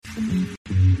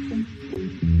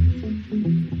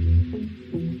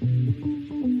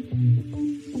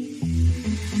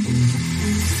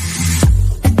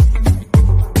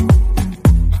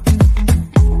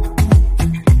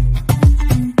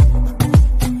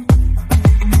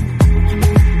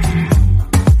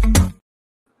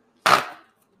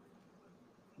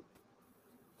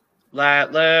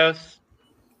Let loose.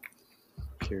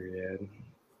 Period.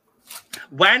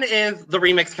 When is the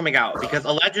remix coming out? Because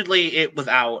allegedly it was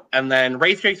out, and then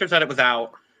Race Chaser said it was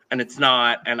out, and it's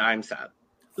not, and I'm sad.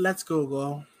 Let's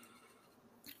Google.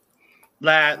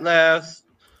 Let loose.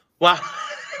 Well,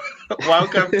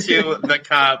 welcome to The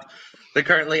Cup, the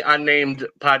currently unnamed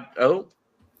pod. Oh,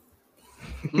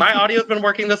 my audio's been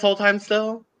working this whole time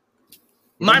still?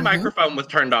 My microphone was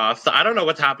turned off, so I don't know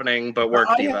what's happening, but work,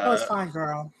 Diva. Diva. It's fine,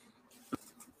 girl.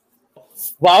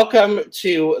 Welcome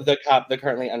to The Cup, the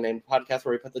currently unnamed podcast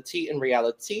where we put the tea in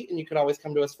reality, and you can always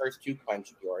come to us first to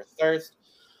quench your thirst.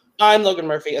 I'm Logan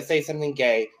Murphy, a Say Something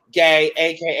Gay,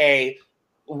 aka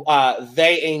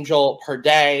They Angel Per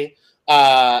Day,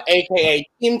 aka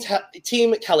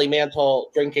Team Kelly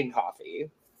Mantle, drinking coffee.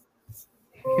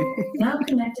 Now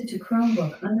connected to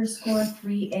Chromebook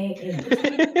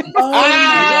 _3AA. Oh my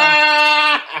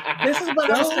God. This is what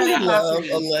I was scared of last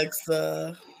week.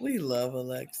 Alexa. We love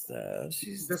Alexa.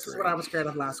 This is what I was scared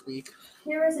of last week.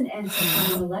 Here is an answer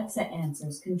from the Alexa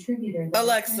Answers contributor.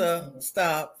 Alexa,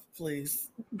 stop, please.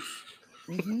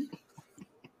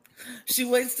 She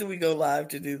waits till we go live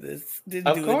to do this.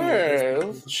 Of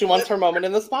course. She wants her moment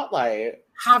in the spotlight.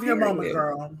 Have your moment,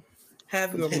 girl.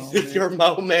 Have your moment. This is your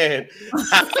moment.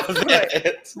 Have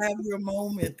it. Have your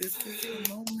moment. This is your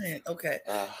moment. Okay.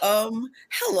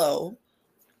 Hello.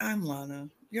 I'm Lana,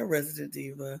 your resident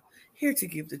diva, here to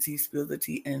give the tea, spill the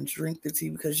tea, and drink the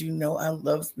tea because you know I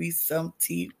love me some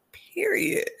tea,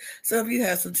 period. So if you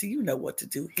have some tea, you know what to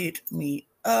do. Hit me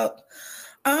up.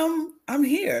 I'm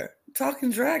here talking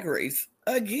Drag Race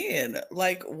again.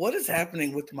 Like, what is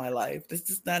happening with my life? This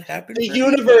does not happen. The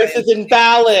universe is in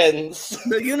balance.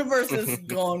 The universe has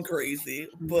gone crazy,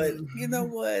 but you know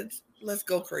what? Let's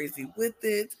go crazy with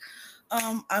it.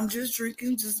 I'm just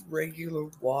drinking just regular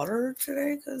water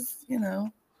today because, you know,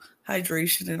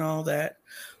 hydration and all that.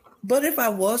 But if I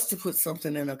was to put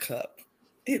something in a cup,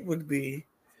 it would be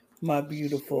my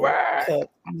beautiful cup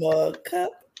mug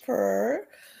cup per.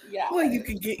 Yeah. Well, you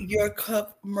can get your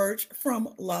cup merch from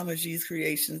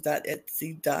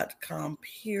lamajscreations.etsy.com,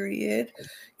 period.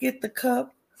 Get the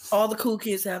cup. All the cool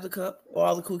kids have the cup.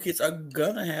 All the cool kids are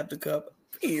gonna have the cup,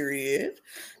 period.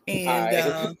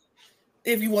 And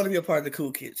if you want to be a part of the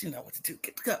cool kids, you know what to do.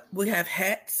 Get the cup. We'll have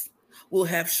hats. We'll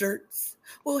have shirts.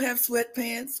 We'll have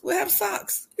sweatpants. We'll have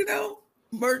socks. You know,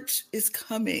 merch is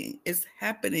coming. It's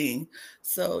happening.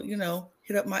 So, you know,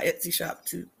 hit up my Etsy shop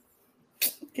to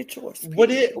get yours.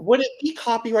 Would it be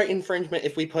copyright infringement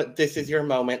if we put "This is your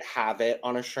moment, have it"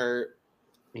 on a shirt?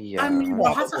 Yeah. I mean,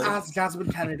 we'll have to ask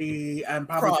Jasmine Kennedy and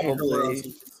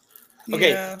probably.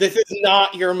 Okay, yeah. This is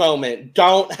not your moment.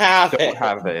 Don't have it. Don't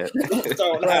have it.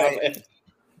 Don't have it.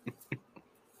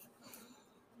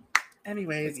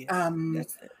 Anyways,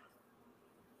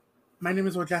 my name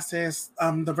is Will Justice,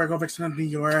 the Virgo Vixen of New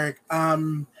York,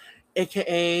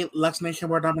 aka Lux Nation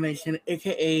World Domination,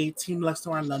 aka Team Lux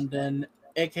Noir London,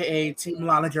 aka Team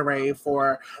Lana Geray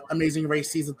for Amazing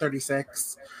Race Season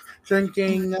 36.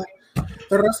 Drinking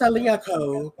the Rosalia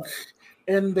Coke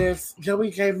in this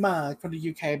Joey J mug from the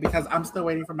UK because I'm still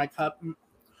waiting for my cup,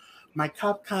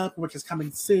 which is coming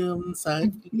soon. So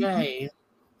yay!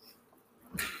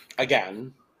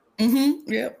 Again.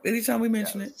 Yep. Anytime we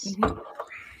mention it.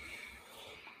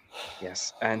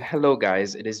 Yes. And hello,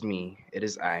 guys. It is me. It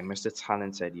is I, Mr.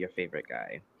 Talented, your favorite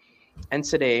guy. And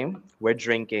today we're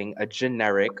drinking a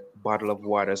generic bottle of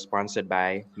water sponsored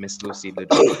by Miss Lucy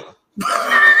Ludwig.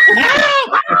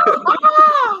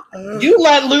 You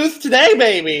let loose today,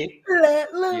 baby.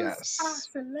 Let loose. Yes.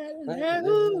 Let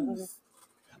loose.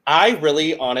 I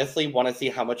really honestly want to see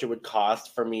how much it would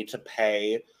cost for me to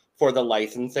pay for the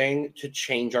licensing to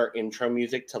change our intro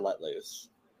music to Let Loose.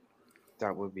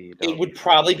 That would be. It would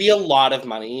probably be a lot of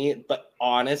money, but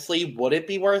honestly, would it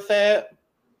be worth it?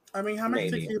 I mean, how much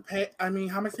did you pay? How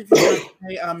much did you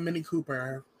pay Minnie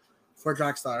Cooper for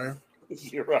Dragstar?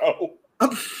 0.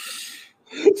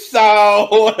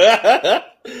 So,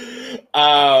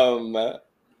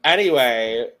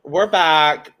 anyway, we're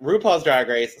back. RuPaul's Drag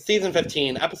Race, season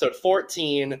 15, episode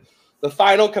 14, the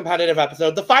final competitive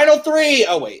episode, the final 3.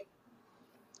 Oh, wait.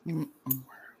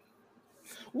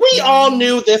 We all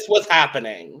knew this was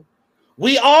happening.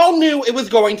 We all knew it was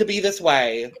going to be this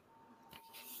way.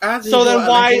 So then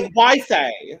why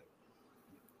say?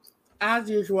 As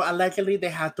usual, allegedly they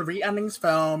had 3 endings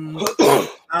filmed.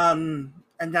 And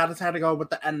y'all decided to go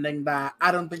with the ending that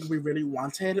I don't think we really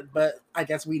wanted, but I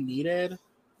guess we needed.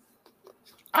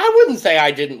 I wouldn't say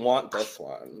I didn't want this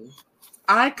one.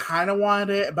 I kind of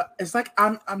wanted it, but it's like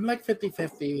I'm like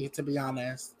 50-50, to be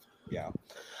honest. Yeah.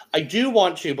 I do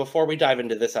want to, before we dive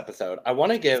into this episode, I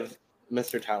want to give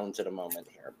Mr. Talented a moment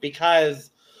here.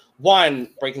 Because one,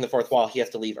 breaking the fourth wall, he has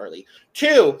to leave early.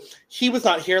 Two, he was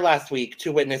not here last week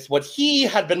to witness what he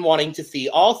had been wanting to see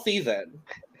all season.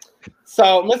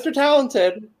 So, Mr.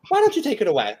 Talented, why don't you take it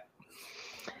away?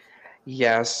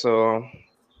 Yeah, so I'm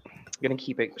gonna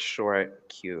keep it short,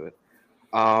 cute.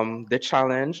 The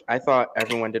challenge, I thought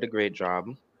everyone did a great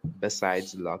job,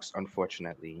 besides Lux,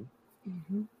 unfortunately.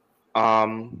 Mhm.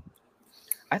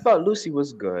 I thought Lucy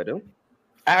was good.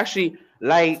 Actually,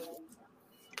 like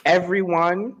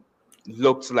everyone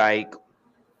looked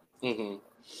Mm-hmm.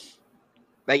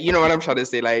 like you know what I'm trying to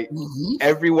say. Like Mhm.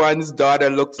 everyone's daughter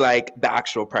looked like the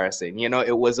actual person. You know,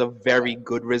 it was a very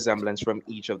good resemblance from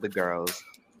each of the girls.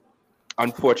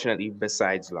 Unfortunately,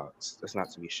 besides Lux, that's not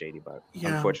to be shady, but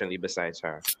Yeah. unfortunately, besides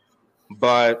her.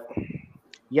 But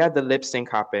yeah, the lip sync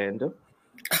happened.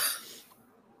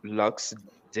 Lux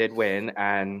did win,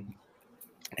 and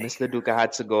Miss Laduca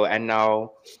had to go. And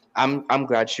now I'm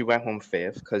glad she went home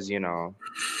fifth because you know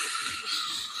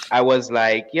I was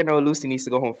like, you know, Lucy needs to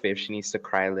go home fifth. She needs to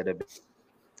cry a little bit.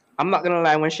 I'm not gonna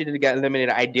lie, when she did get eliminated,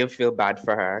 I did feel bad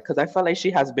for her because I felt like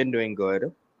she has been doing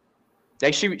good.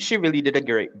 Like she really did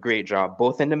a great job,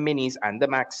 both in the minis and the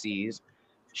maxis.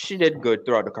 She did good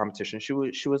throughout the competition. She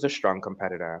was a strong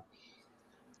competitor.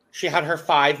 She had her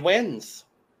 5 wins.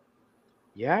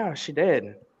 Yeah, she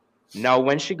did. Now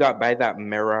when she got by that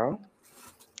mirror,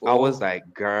 I was Oh.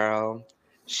 like, girl.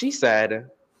 She said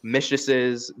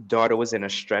Mistress's daughter was in a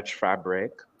stretch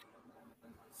fabric.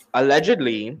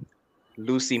 Allegedly,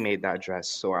 Lucy made that dress.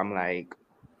 So I'm like,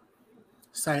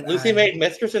 Side Lucy eye. made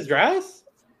Mistress's dress?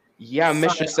 yeah, Side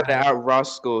Mistress said that eye. at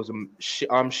Roscoe's,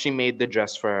 she made the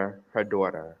dress for her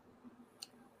daughter.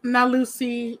 Now,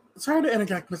 Lucy, sorry to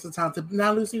interject, Mr. Talented.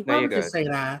 Now, Lucy, No, why you're would you good. say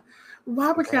that?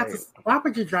 Why would you have to? Right, Why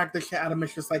would you drag the shit out of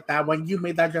Mistress like that when you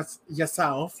made that dress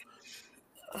yourself?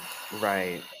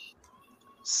 right.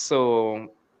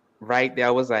 So right there,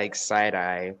 I was like side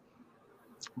eye,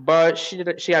 but she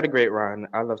had a great run.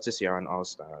 I love to see her on All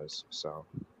Stars. So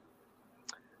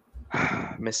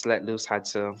Miss Let Loose had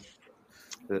to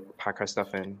pack her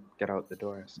stuff and get out the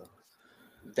door. So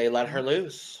They let her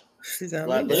loose. She got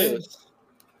Let loose. loose.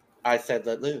 I said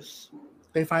let loose.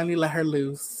 They finally let her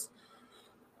loose.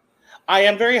 I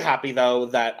am very happy though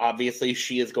that obviously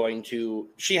she has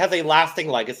a lasting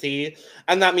legacy,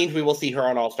 and that means we will see her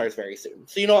on All Stars very soon.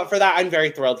 So you know what, for that I'm very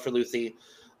thrilled for Lucy.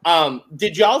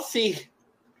 Did y'all see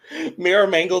Mira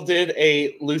Mangle did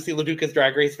a Lucy LaDuca's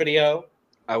Drag Race video?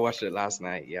 I watched it last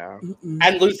night. Yeah, Mm-mm.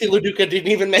 And Lucy LaDuca didn't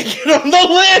even make it on the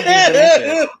didn't make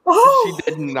it. list. She Oh,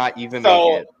 did not even make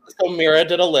So it. Mira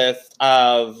did a list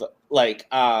of like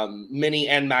mini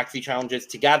and maxi challenges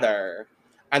together,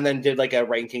 and then did like a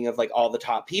ranking of like all the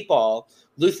top people.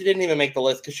 Lucy didn't even make the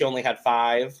list because she only had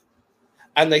 5,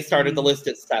 and they started the list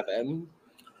at 7.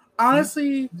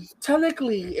 honestly,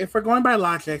 technically, if we're going by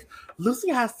logic, Lucy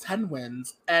has 10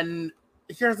 wins, and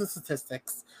here's the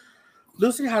statistics.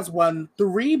 Lucy has won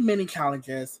 3 mini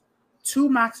challenges, 2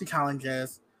 maxi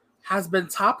challenges, has been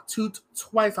top 2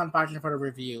 twice on Fashion for the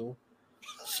Review.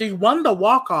 She won the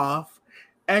walk-off,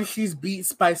 and she's beat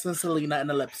Spice and Selena in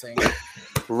the lip sync.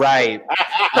 Right.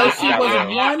 So That's she not was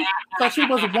real. one. So she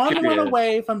was one win Period.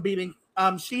 away from beating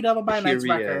She Devil by Night's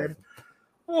Period. record.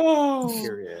 Oh.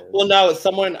 Period. Well, no,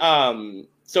 someone.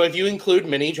 So if you include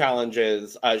mini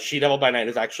challenges, She Devil by Night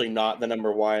is actually not the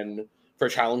number 1 for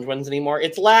challenge wins anymore.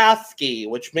 It's Lasky,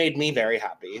 which made me very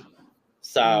happy.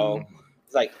 So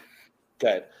it's like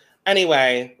good.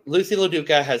 Anyway, Lucy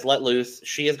LaDuca has let loose.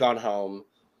 She has gone home,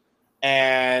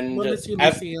 and We'll miss you,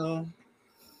 Lucille.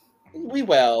 we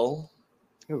will.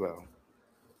 Hello.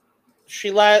 She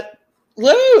let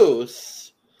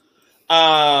loose.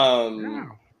 Yeah.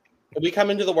 We come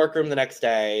into the workroom the next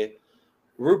day.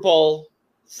 RuPaul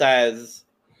says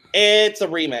it's a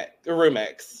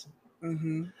remix.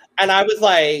 Mm-hmm. And I was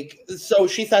like, so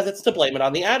she says it's to blame it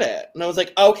on the edit. And I was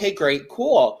like, okay, great,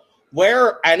 cool. Where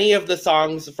are any of the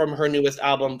songs from her newest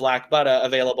album, Black Buddha,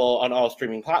 available on all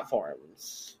streaming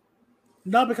platforms?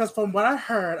 No, because from what I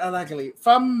heard, allegedly,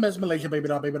 from Miss Malaysia, Baby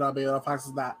Doll, Fox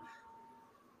is that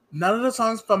none of the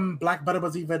songs from Black Butter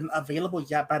was even available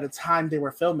yet by the time they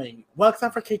were filming. Well,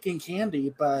 except for Cake and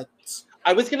Candy, but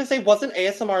I was going to say, wasn't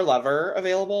ASMR Lover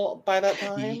available by that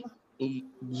time?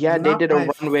 Yeah, they Not did a by-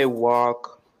 runway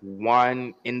walk.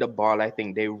 One in the ball, I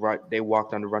think they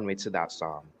walked on the runway to that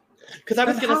song. Because I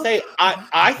was Then going to how- say,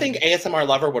 I think ASMR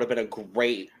Lover would have been a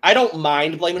great... I don't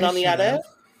mind blaming They on the should edit. have.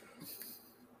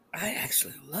 I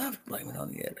actually loved Blaming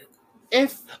on the Edit.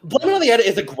 If Blaming on the Edit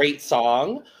is a great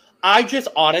song. I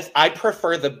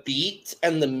prefer the beat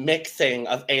and the mixing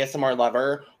of ASMR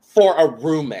Lover for a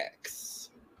remix.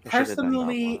 They should've done that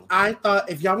Personally, one. I thought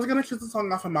if y'all was gonna choose a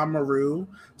song off of Mama Ru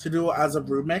to do as a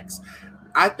remix,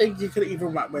 I think you could either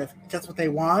went with Just What They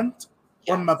Want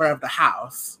or Yeah. Mother of the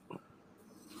House.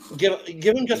 Give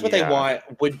them just what they Yeah. want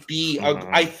would be. Mhm.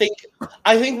 I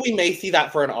think we may see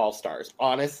that for an All Stars.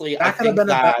 Honestly, I That could have think been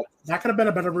that that could have been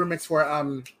a better remix for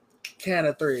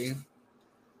Canada 3.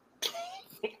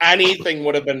 anything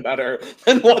would have been better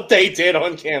than what they did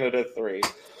on Canada 3.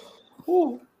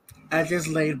 Ooh. I just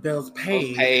laid Bill's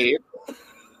paid. Hey,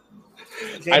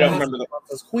 Jada I don't Huss remember the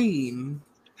was Queen.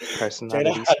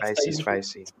 Personality Jada spicy, Hudson.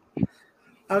 spicy.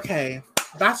 Okay,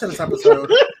 back to this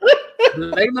episode.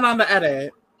 Blame it on the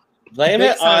edit. Blame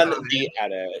Big it on side. the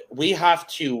edit. We have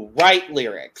to write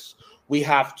lyrics. We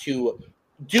have to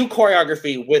do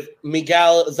choreography with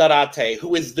Miguel Zarate,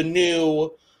 who is the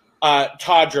new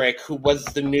Todrick, who was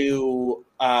the new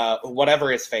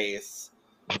whatever his face.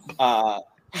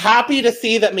 Happy to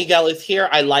see that Miguel is here.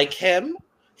 I like him.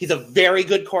 He's a very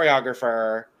good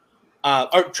choreographer.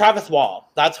 Or Travis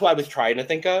Wall. That's who I was trying to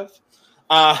think of.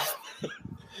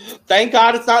 Thank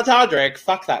God it's not Todrick.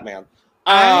 Fuck that man.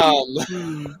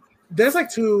 There's like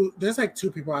two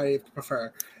people I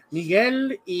prefer.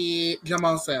 Miguel and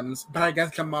Jamal Sims, but I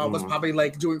guess Jamal was probably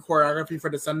like doing choreography for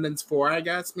Descendants 4, I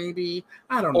guess, maybe.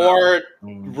 I don't know. Or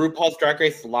RuPaul's Drag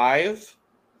Race Live.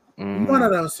 One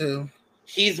of those two.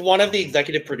 He's one of the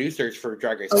executive producers for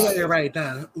Drag Race Oh, Live. yeah, you're right.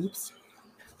 Duh. Oops.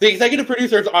 The executive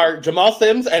producers are Jamal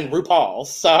Sims and RuPaul.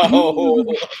 So,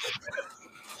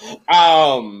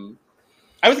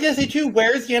 I was gonna say too,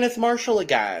 where's Yanis Marshall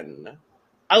again?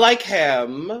 I like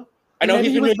him. I know Maybe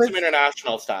he's he been was doing some busy-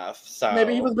 international stuff. So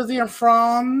Maybe he was busy in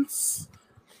France.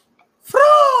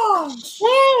 France!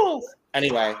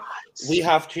 Anyway, we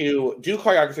have to do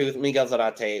choreography with Miguel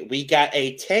Zarate. We get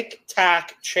a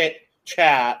tic-tac chit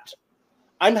chat.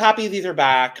 I'm happy these are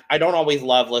back. I don't always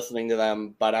love listening to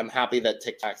them, but I'm happy that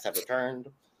Tic Tacs have returned.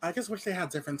 I just wish they had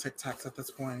different Tic Tacs at this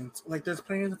point. Like, there's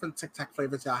plenty of different Tic Tac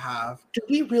flavors y'all have. Do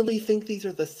we really think these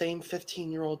are the same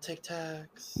 15-year-old Tic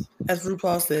Tacs? As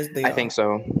RuPaul says, they I are. think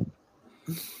so.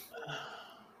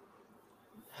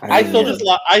 I still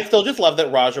just love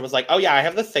that Raja was like, "Oh yeah, I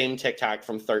have the same Tic Tac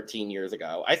from 13 years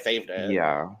ago. I saved it."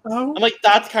 Yeah. Oh, I'm like,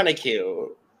 that's kind of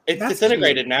cute. It's That's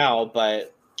disintegrated now,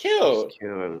 but cute. It's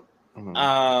cute.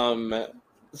 Mhm.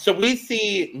 So we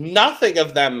see nothing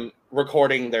of them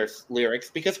recording their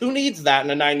lyrics because who needs that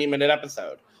in a 90-minute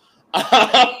episode?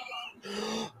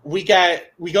 We go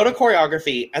to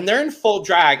choreography and they're in full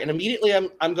drag, and immediately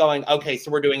I'm going, okay,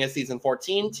 so we're doing a season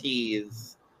 14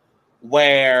 tease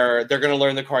where they're going to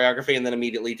learn the choreography and then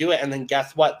immediately do it, and then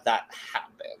guess what? That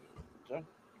happened.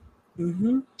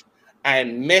 mm-hmm.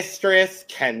 And Mistress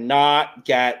cannot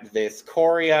get this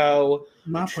choreo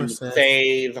My to process.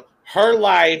 save her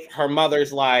life, her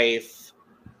mother's life,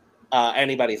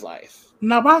 anybody's life.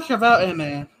 Now, why Chevelle in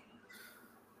there?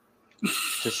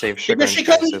 To save Sugar Because and she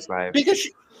couldn't- Spice's life.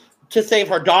 To save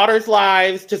her daughter's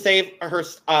lives, to save her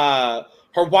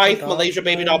wife, Her Malaysia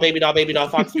dog's baby doll,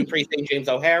 Fox Dupree, St. James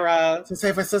O'Hara, To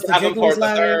save her sister Davenport Jiggly's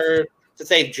life. III, to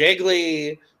save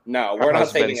Jiggly. No, Her we're not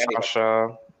husband, saving anybody.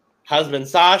 Sasha. Husband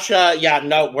Sasha. Yeah,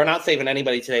 no, we're not saving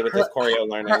anybody today with this choreo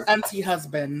learning. Her empty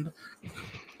husband.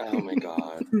 Oh my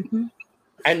god.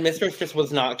 And Mistress just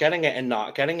was not getting it and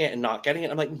not getting it and not getting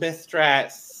it. I'm like,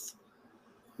 Mistress.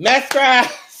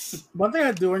 One thing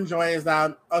I do enjoy is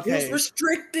that, It was okay,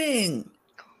 restricting.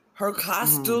 Her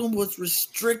costume was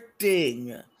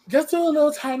restricting. just do a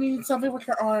little tiny something with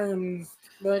your arms.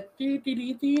 Like, dee, dee,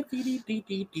 dee, dee, dee, dee, dee,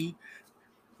 dee, dee.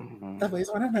 Mhm. The boys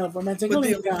want to know for my But then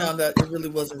we jiggly. found out it really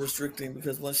wasn't restricting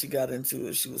because once she got into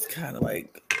it, she was kind of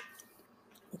like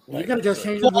You could have just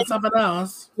changed it to something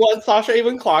else. Well, and Sasha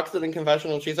even clocks it in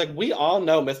confessional. She's like, we all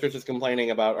know Mistress is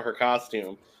complaining about her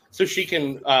costume. So she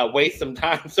can waste some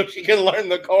time so she can learn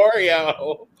the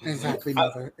choreo. Exactly,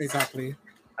 mother. Exactly.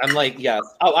 I'm like, yes.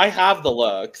 Oh, I have the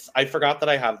looks. I forgot that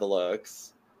I have the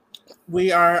looks.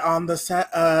 We are on the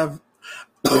set of.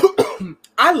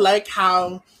 I like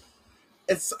how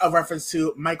it's a reference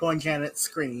to Michael and Janet's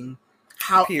Scream.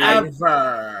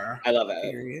 However, I love it.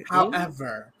 period.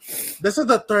 However, this is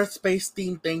the third space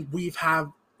theme thing we've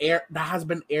have air that has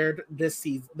been aired this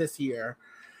year.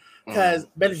 Because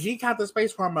Belgique had the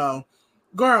space promo.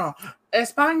 Girl,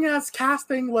 España's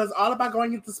casting was all about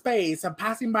going into space and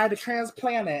passing by the trans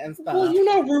planet and stuff. Well, you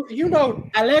know,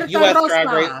 Alerta US Rosa. Drag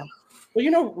Race. Well,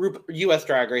 you know, U.S.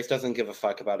 Drag Race doesn't give a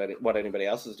fuck about what anybody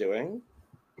else is doing.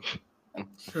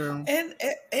 True. And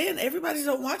everybody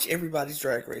don't watch everybody's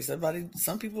Drag Race.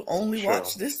 Some people only Sure.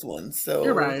 watch this one, so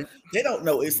You're right. they don't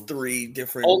know it's 3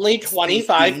 different. Only space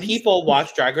 25 themes. people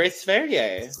watch Drag Race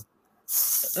Sverige.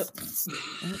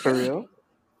 For real?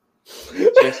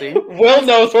 Seriously? Will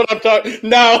knows what I'm talking.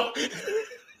 No,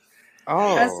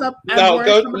 That's Oh, up. no,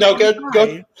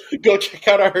 go check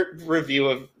out our review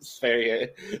of Sverige.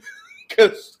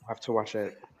 Because I have to watch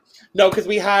it. because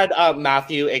we had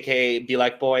Matthew, aka Be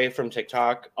Like Boy from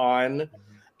TikTok, on,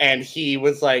 and he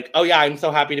was like, "Oh yeah, I'm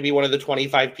so happy to be one of the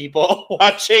 25 people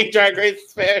watching Drag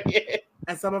Race Sverige."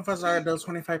 And some of us are those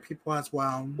 25 people as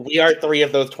well. We are 3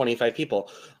 of those 25 people.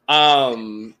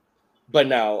 But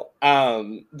no,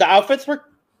 the outfits were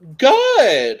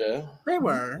good. They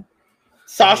were.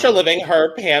 Sasha living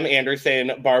her Pam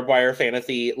Anderson barbed wire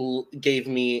fantasy gave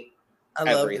me I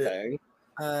loved everything. it.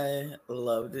 I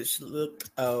loved it. She looked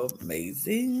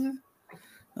amazing.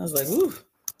 I was like, ooh,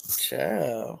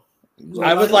 ciao.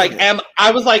 I was like, am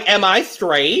I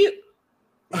straight?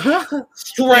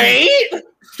 Straight?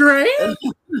 Straight?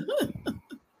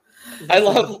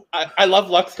 I love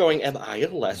Lux going, am I a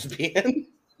lesbian?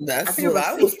 That's what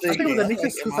I was I thinking. think it was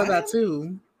Anika who said that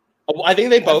too. I think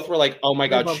they both were like, oh my They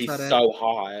god, both she's said it. so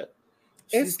hot.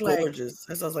 She's It's like- gorgeous.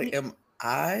 And so I was like, am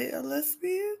I a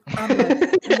lesbian? I'm like,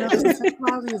 the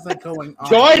sexuality is like going on.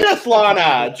 Join us,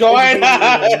 Lana! Join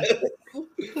us!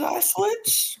 Did I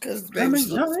switch? Because Come baby, and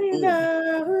join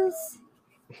us.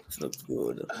 she looks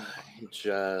good.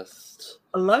 Just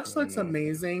Lux looks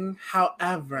amazing.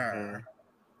 However,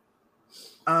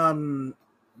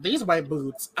 these white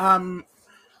boots.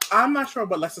 I'm not sure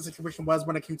what Lux's situation was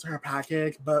when it came to her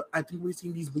package, but I think we've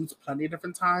seen these boots plenty of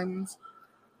different times.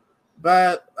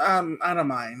 But I don't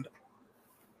mind.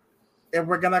 If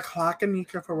we're gonna clock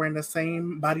Anika for wearing the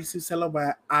same bodysuit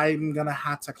silhouette, I'm gonna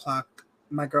have to clock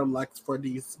my girl Lux for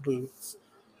these boots.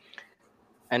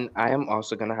 And I am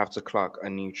also gonna have to clock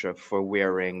Anitra for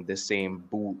wearing the same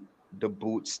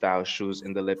boot style shoes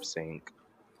in the lip sync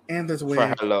And this for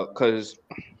wig. her look, because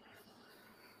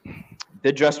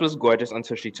the dress was gorgeous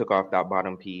until she took off that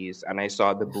bottom piece, and I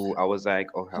saw the boot. I was like,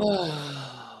 oh hell.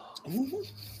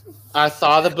 I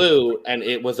saw the boot, and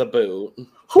it was a boot.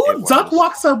 Who It duck was.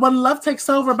 walks up when Love Takes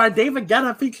Over by David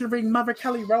Guetta featuring Mother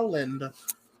Kelly Rowland?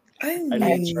 I need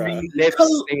mean, to- Lip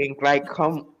sync, like,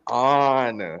 come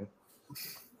on.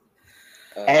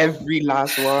 Every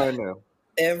last one.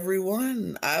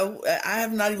 everyone. I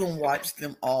have not even watched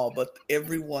them all, but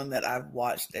everyone that I've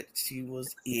watched that she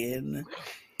was in,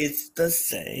 it's the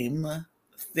same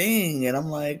thing. And I'm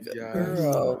like, Yeah.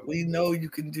 girl, we know you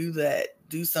can do that.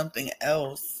 Do something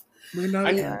else. We know,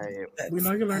 I- we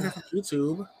know you learned it from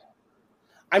YouTube.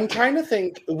 I'm trying to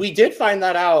think. We did find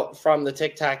that out from the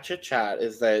Tic Tac Chit Chat,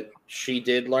 is that she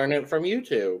did learn it from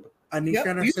YouTube. Anika Yep,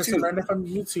 and her sister YouTube. learned it from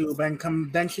YouTube,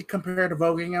 and then she compared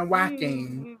voguing and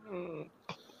whacking.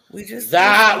 We just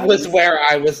That was where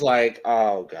I was like,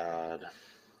 oh god.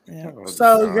 Yeah.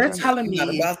 So you're telling Not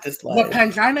me about this what life.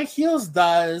 Pangina Heels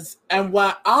does and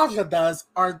what Aja does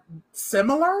are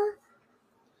similar?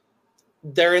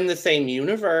 They're in the same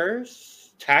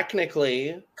universe,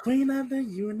 technically. Queen of the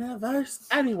universe.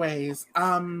 Anyways,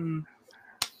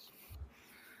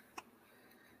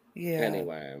 Yeah.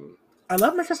 Anyway, I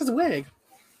love Mistress's wig.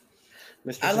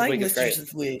 Mistress's I like wig is great.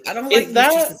 Mistress's wig. I don't Is like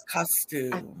that- Mistress's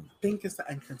costume. I think it's the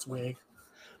entrance wig.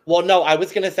 Well, no, I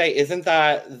was gonna say, isn't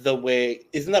that the wig?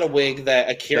 Isn't that a wig that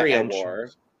Akira entrance. wore?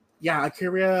 Yeah,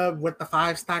 Akira with the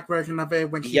 5-stack version of it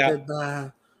when she Yeah. did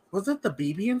the, was it the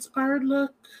BB inspired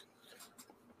look?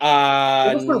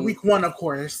 It was for week 1, of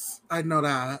course. I know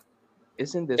that.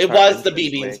 Isn't this It her was the entrance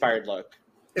BB wig? inspired look.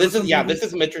 It This was is the BB this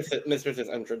is Mistress's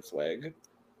entrance wig.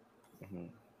 Mhm.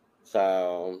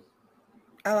 So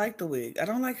I like the wig. I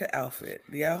don't like her outfit.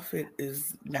 The outfit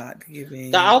is not giving.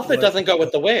 the outfit what- doesn't go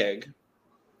with the wig.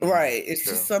 Right. It's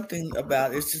True. just something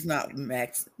about it's just not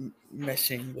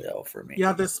meshing well for me. You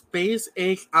have this space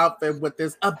age outfit with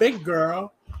this a big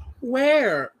girl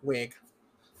wear wig.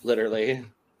 Literally,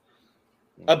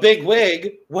 a big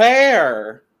wig.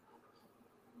 Where?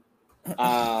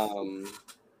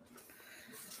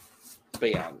 But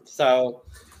yeah, so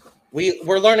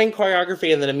we're learning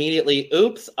choreography, and then immediately,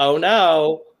 oops, oh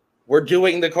no, we're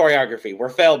doing the choreography. We're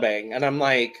filming, and I'm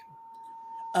like,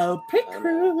 Oh, pit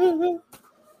crew.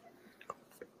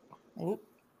 Oop.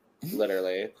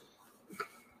 literally.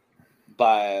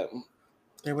 But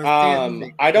There was I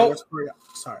there don't- was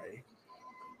sorry.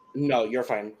 no, you're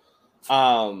fine.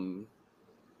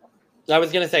 I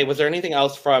was gonna say, was there anything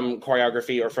else from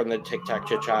choreography or from the Tic Tac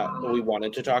Chit Chat that we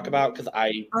wanted to talk about? Because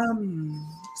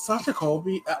Sasha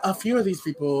Colby, a few of these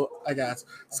people, I guess.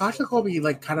 Sasha Colby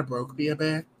like kind of broke me a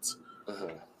bit.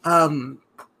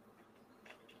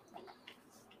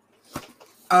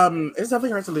 It's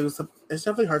definitely hard to lose. It's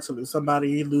definitely hard to lose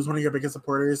somebody, lose one of your biggest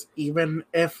supporters, even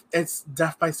if it's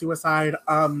death by suicide.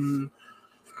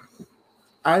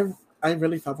 I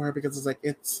really felt for her because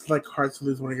it's like hard to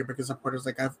lose one of your biggest supporters.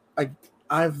 Like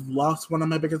I've lost one of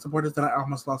my biggest supporters that I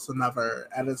almost lost another,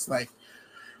 and it's like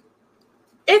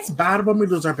it's bad when we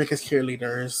lose our biggest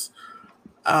cheerleaders.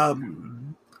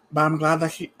 But I'm glad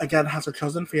that she again has her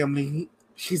chosen family.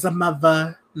 She's a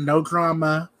mother, no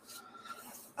drama.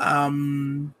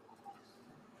 Um,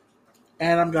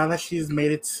 and I'm glad that she's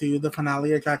made it to the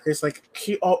finale of Drag Race. Like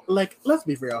let's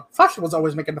be real, Sasha was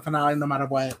always making the finale no matter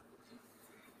what.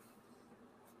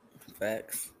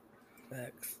 Facts.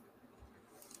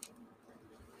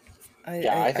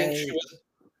 I think she was.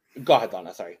 Go ahead,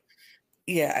 Donna. Sorry.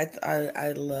 Yeah,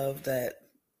 I love that.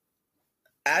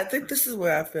 I think this is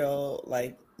where I feel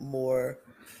like more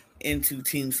into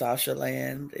Team Sasha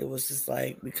land. It was just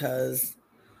like because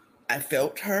I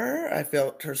felt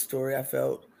her story, I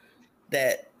felt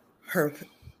that her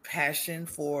passion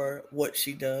for what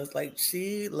she does. Like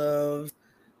she loves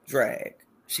drag.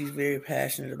 She's very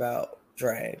passionate about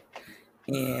drag,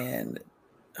 and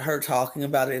her talking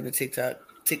about it in the TikTok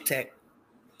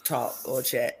talk or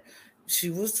chat, she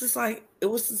was just like,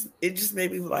 it just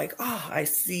made me like, oh, I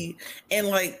see. And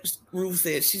like Ruth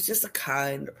said, she's just a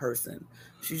kind person.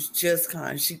 She's just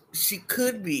kind. She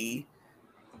could be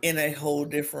in a whole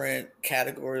different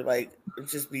category, like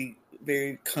just be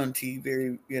very cunty,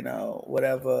 very,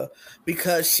 whatever,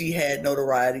 because she had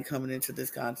notoriety coming into this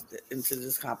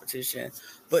competition,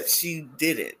 but she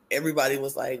did it. Everybody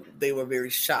was like, they were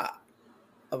very shocked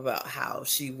about how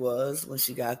she was when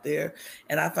she got there,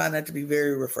 and I find that to be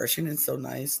very refreshing and so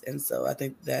nice. And so I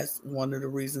think that's one of the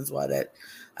reasons why that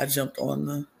I jumped on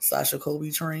the Sasha Colby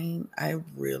train. I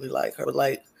really like her. But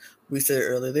like we said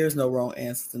earlier, there's no wrong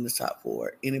answers in the top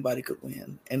 4. Anybody could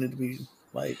win, and it'd be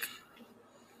like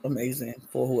amazing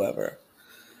for whoever.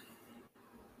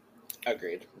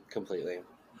 Agreed completely.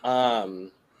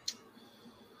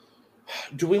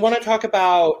 Do we want to talk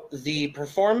about the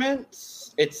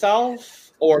performance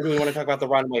itself, or do we want to talk about the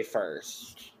runway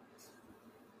first?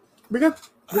 We can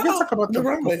talk about the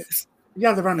runway.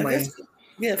 Yeah, the runway.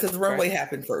 Yeah, because the runway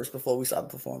happened first before we saw the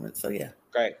performance. So yeah,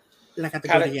 great. La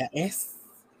categoría es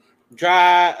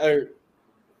drag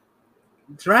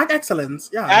excellence.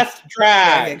 Yeah, that's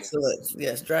drag excellence.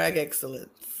 Yes, drag excellence.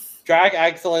 Drag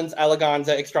excellence, eleganza,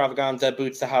 extravaganza,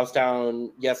 boots the house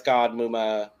down. Yes, God,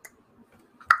 Muma.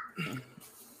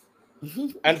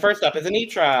 And first up is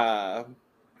Anitra.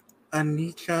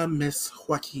 Anitra Miss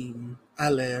Joaquin. I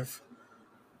live.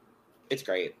 It's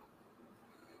great.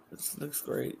 This looks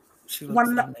great. She looks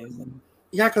amazing.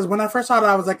 Yeah, because when I first saw it,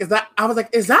 I was like, is that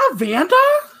Vanda?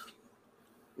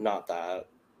 Not that.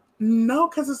 No,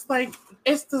 because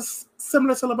it's the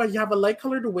similar silhouette. You have a light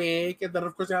colored wig, and then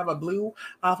of course you have a blue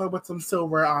outfit with some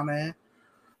silver on it.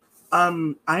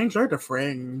 I enjoyed the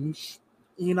fringe.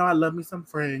 I love me some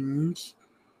fringe.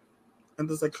 And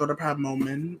this shoulder pad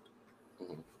moment.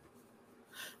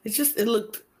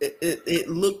 It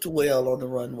looked well on the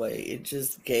runway. It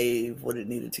just gave what it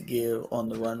needed to give on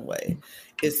the runway.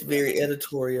 It's very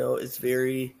editorial. It's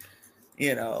very,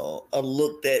 a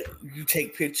look that you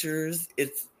take pictures.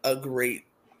 It's a great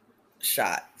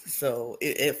shot. So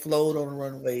it flowed on the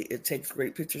runway. It takes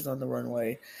great pictures on the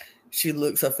runway.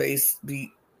 Her face beat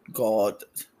God,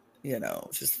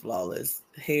 just flawless.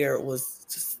 Hair was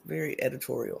just very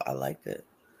editorial. I liked it.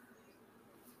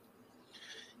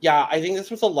 Yeah, I think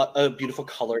this was a beautiful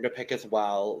color to pick as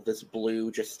well. This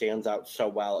blue just stands out so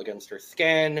well against her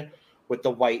skin with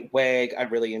the white wig. I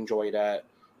really enjoyed it.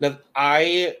 Now,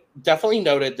 I definitely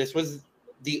noted this was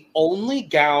the only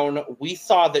gown we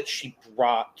saw that she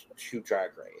brought to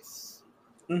Drag Race.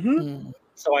 Mm-hmm.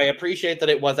 So I appreciate that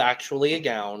it was actually a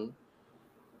gown.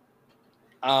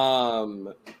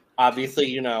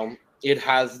 Obviously, it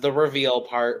has the reveal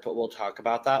part, but we'll talk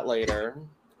about that later.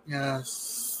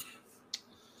 Yes.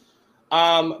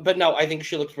 But no, I think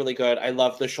she looks really good. I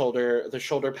love the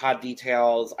shoulder pad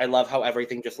details. I love how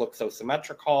everything just looks so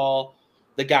symmetrical.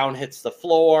 The gown hits the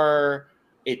floor.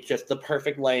 It's just the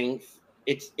perfect length.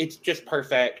 It's just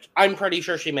perfect. I'm pretty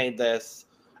sure she made this,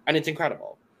 and it's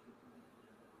incredible.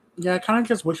 Yeah, I kind of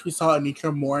just wish we saw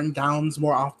Anitra more in gowns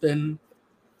more often.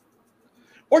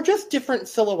 Or just different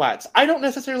silhouettes. I don't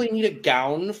necessarily need a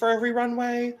gown for every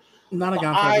runway. Not a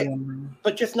gown for every runway.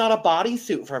 But just not a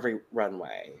bodysuit for every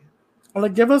runway.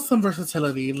 Give us some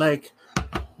versatility.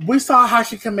 We saw how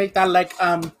she can make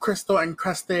that crystal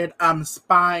encrusted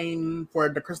spine for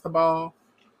the crystal ball.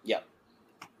 Yep.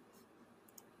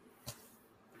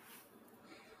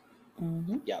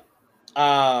 Mm-hmm. Yep.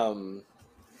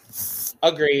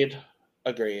 Agreed.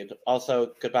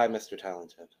 Also, goodbye, Mr.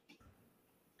 Talented.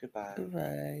 Goodbye.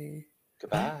 Goodbye.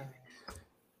 Goodbye.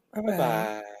 Bye-bye.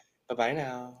 Bye-bye. Bye-bye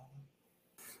now.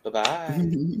 Bye-bye.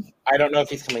 I don't know if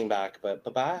he's coming back, but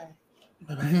bye-bye.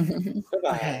 Bye-bye.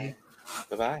 Bye-bye. Okay.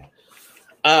 Bye-bye.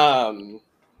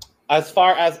 As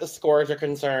far as the scores are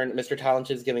concerned, Mr.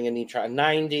 Talented is giving Anitra a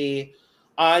 90.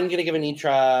 I'm going to give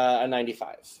Anitra a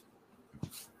 95.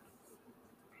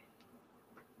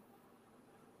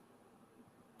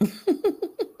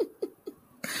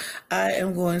 I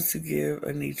am going to give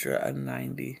Anitra a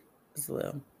 90 as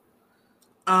well.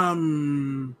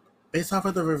 Based off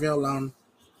of the reveal alone,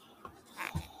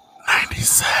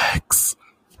 96.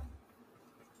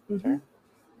 Okay.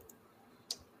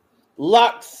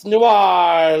 Lux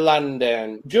Noir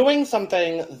London, doing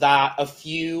something that a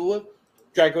few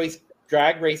drag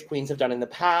race queens have done in the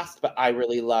past, but I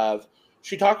really love.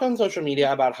 She talked on social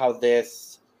media about how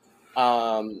this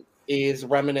is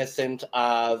reminiscent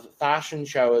of fashion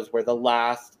shows where the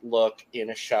last look in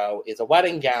a show is a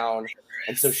wedding gown,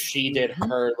 and so she did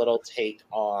her little take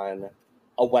on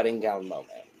a wedding gown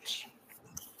moment.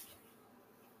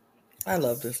 I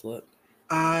love this look.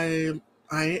 I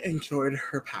enjoyed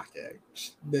her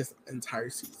package this entire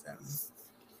season.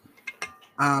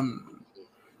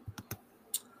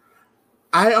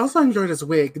 I also enjoyed this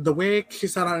wig. The wig she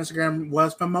said on Instagram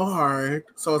was from Mo Hart,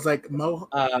 so it's like Mo.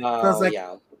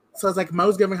 So it's like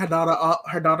Mo's giving her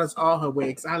daughters all her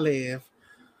wigs. I live.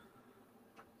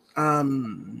 I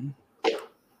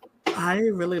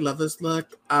really love this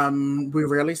look. We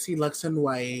rarely see Lux in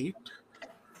white.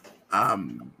 I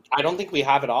don't think we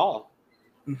have it all.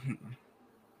 Mm-hmm.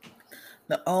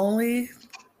 The only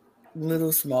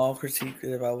little small critique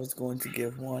that if I was going to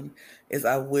give one is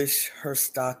I wish her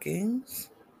stockings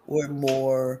were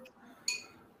more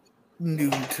new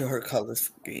to her color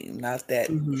scheme. Not that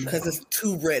because it's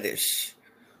too reddish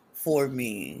for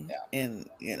me, and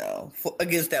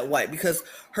against that white, because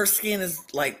her skin is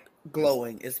like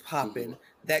glowing, it's popping.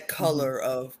 That color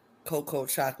of cocoa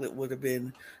chocolate would have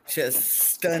been just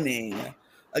stunning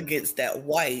against that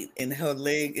white, and her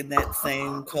leg in that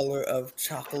same color of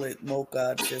chocolate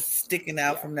mocha just sticking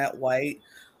out from that white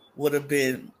would have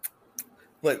been.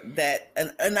 But that,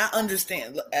 and I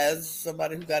understand, as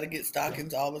somebody who got to get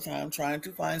stockings all the time, trying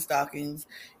to find stockings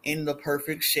in the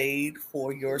perfect shade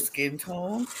for your skin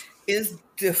tone is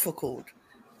difficult,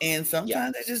 and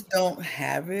sometimes they just don't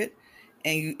have it,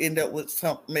 and you end up with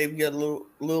maybe a little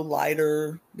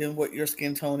lighter than what your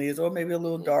skin tone is, or maybe a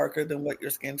little darker than what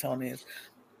your skin tone is.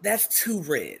 That's too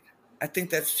red. I think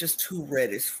that's just too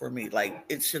reddish for me. Like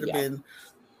it should have been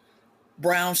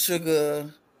brown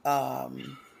sugar,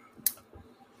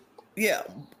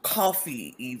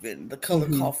 coffee, even the color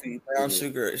coffee, brown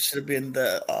sugar. It should have been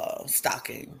the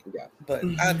stocking. Yeah, but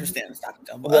I understand the stocking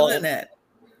tone. But other than that,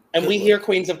 and we hear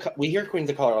queens of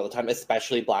color all the time,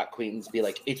 especially Black queens, be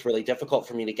like, it's really difficult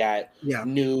for me to get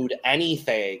nude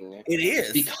anything. It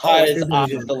is because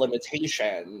of the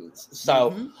limitations.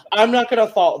 So I'm not going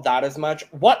to fault that as much.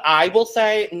 What I will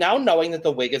say, now knowing that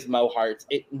the wig is Mo Hart's,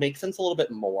 it makes sense a little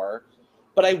bit more.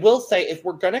 But I will say, if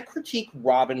we're going to critique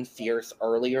Robin Fierce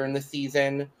earlier in the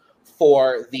season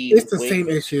for it's the same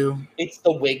issue. It's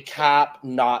the wig cap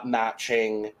not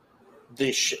matching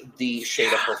the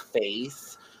shade of her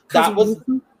face. That was.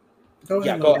 Go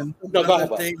ahead.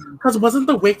 Because wasn't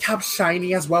the wig cap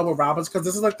shiny as well with Robin's? Because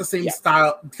this is like the same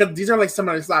style. Because these are like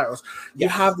similar styles. You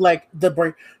have like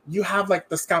the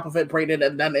scalp of it braided,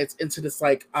 and then it's into this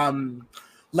like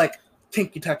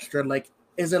kinky texture. Like,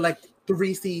 is it like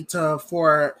 3C to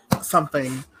 4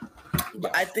 something?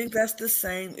 But I think that's the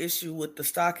same issue with the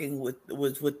stocking with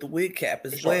the wig cap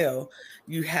as well.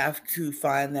 You have to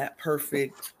find that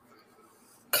perfect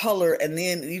color, and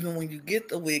then even when you get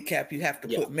the wig cap, you have to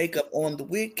put makeup on the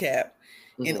wig cap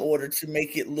in order to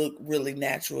make it look really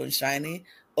natural and shiny,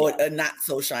 or not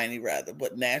so shiny rather,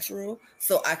 but natural.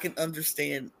 So I can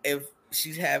understand if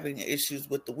she's having issues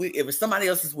with the wig, if it's somebody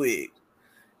else's wig.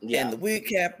 And the wig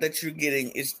cap that you're getting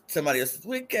is somebody else's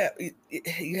wig cap.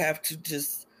 You have to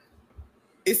just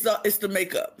it's the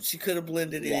makeup. She could have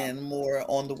blended in more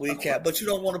on the wig cap, but you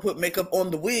don't want to put makeup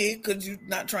on the wig because you're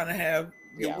not trying to have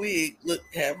your wig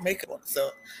have makeup on it. So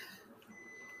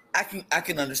I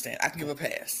can understand. I can give a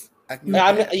pass.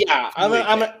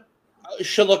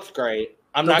 She looks great.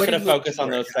 I'm not going to focus on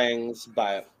those things,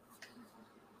 but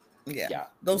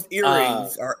those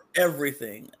earrings are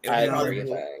everything.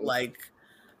 Everything. Like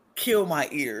kill my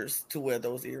ears to wear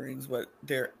those earrings, but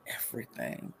they're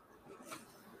everything.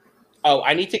 Oh,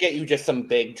 I need to get you just some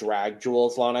big drag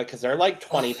jewels, Lana, because they're like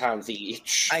 20 pounds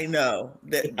each. I know.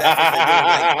 That's what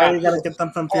like, you gotta get them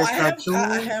from Fierce Jewelry.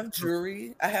 I have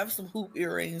jewelry. I have some hoop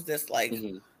earrings that's like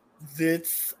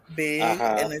this big,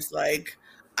 and it's like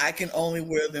I can only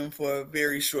wear them for a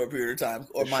very short period of time,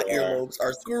 or my earlobes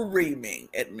are screaming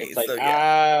at me. It's like, so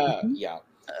yeah, yeah.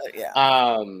 yeah.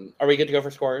 Are we good to go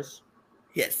for scores?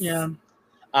 Yes. Yeah.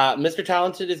 Mr.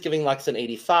 Talented is giving Lux an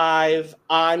 85.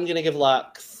 I'm gonna give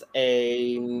Lux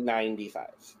a 95.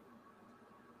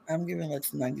 I'm giving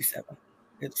Lux 97.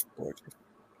 It's gorgeous.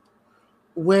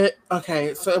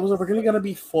 So it was originally gonna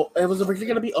be full. It was originally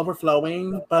gonna be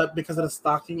overflowing, but because of the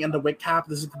stocking and the wig cap,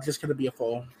 this is just gonna be a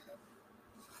full.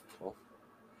 Cool.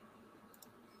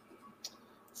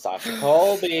 Sasha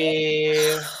Colby.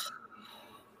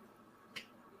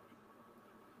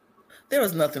 There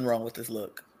was nothing wrong with this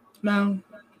look. No.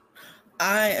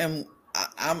 I'm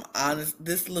honest.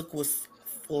 This look was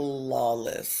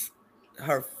flawless.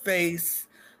 Her face,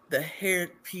 the hair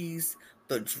piece,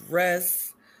 the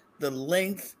dress, the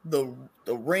length, the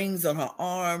rings on her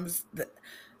arms.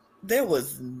 There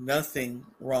was nothing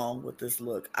wrong with this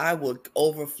look. I would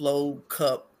overflow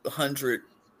cup 100.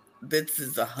 This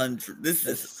is 100. This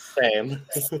is same.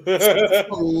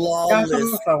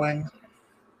 flawless. Yeah,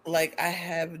 like, I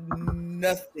have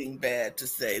nothing bad to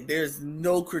say. There's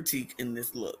no critique in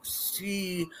this look.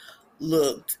 She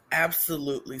looked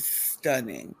absolutely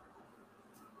stunning.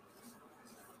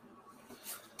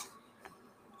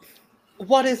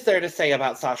 What is there to say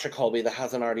about Sasha Colby that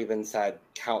hasn't already been said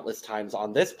countless times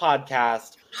on this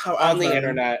podcast, on the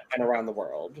internet, and around the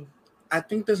world? I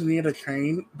think there's need a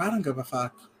train, but I don't give a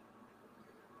fuck.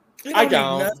 I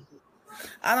don't.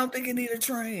 I don't think it need a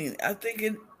train. I think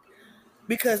it,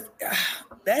 because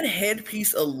that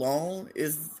headpiece alone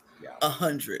is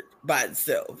 100 by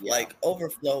itself. Yeah. Like,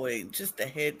 overflowing, just the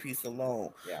headpiece alone.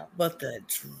 Yeah. But the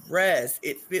dress,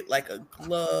 it fit like a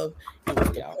glove. It was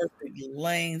the perfect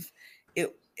length.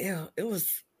 It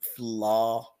was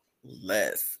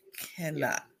flawless.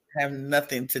 Cannot have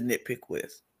nothing to nitpick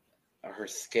with. Her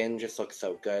skin just looks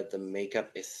so good. The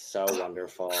makeup is so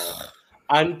wonderful.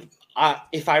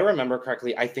 If I remember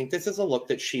correctly, I think this is a look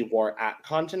that she wore at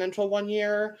Continental one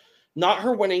year. Not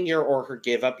her winning year or her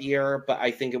give up year, but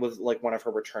I think it was like one of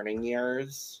her returning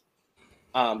years.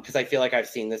 Because I feel like I've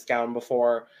seen this gown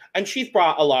before. And she's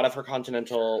brought a lot of her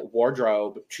Continental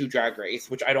wardrobe to Drag Race,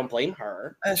 which I don't blame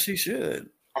her. As she should.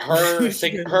 Her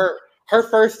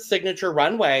first signature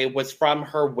runway was from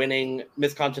her winning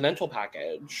Miss Continental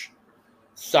package.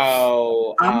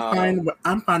 So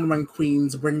I'm fine when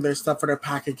queens bring their stuff for their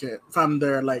packages from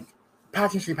their like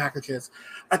packaging packages.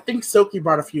 I think Silky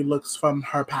brought a few looks from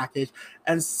her package,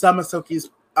 and some of Silky's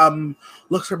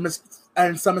looks from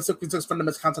Silky's looks from the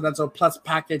Miss Continental Plus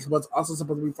package was also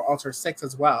supposed to be for Alter 6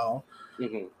 as well.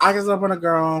 Mm-hmm. I just love when a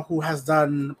girl who has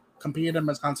competed in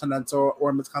Miss Continental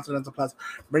or Miss Continental Plus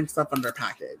bring stuff from their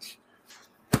package.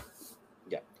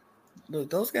 Look,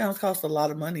 those gowns cost a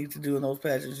lot of money to do in those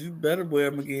pageants. You better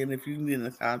wear them again if you win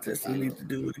a contest. You need to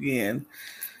do it again.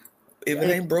 If it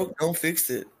ain't broke, don't fix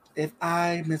it. If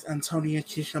I, Miss Antonia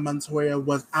Keisha Montoya,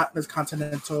 was at Miss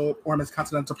Continental or Miss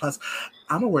Continental Plus,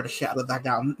 I'm gonna wear the shit out of that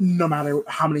gown, no matter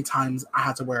how many times I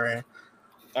had to wear it.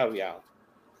 Oh yeah.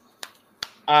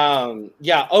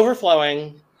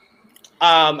 Overflowing.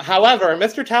 However,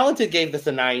 Mr. Talented gave this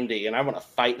a 90, and I want to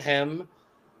fight him.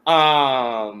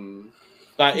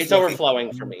 But it's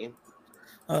overflowing for me.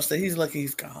 I'll say he's lucky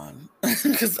he's gone,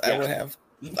 because I would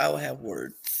have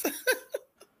words.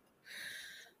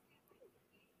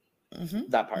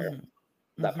 That part.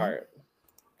 That part.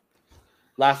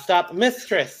 Last up,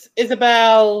 Mistress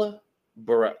Isabelle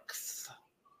Brooks.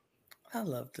 I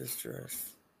love this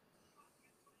dress.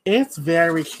 It's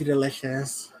very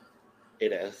delicious.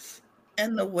 It is.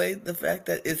 And the fact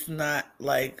that it's not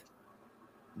like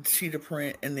cheetah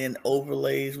print and then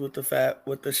overlays with the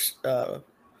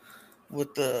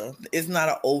it's not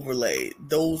an overlay.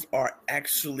 Those are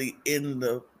actually in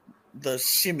the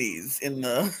shimmies in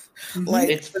the like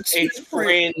it's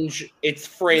fringe. It's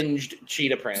fringed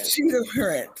cheetah print. Cheetah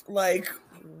print. Like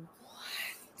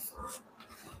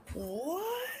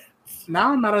what?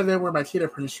 Now I'm not there wear my cheetah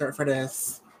print shirt for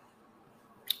this.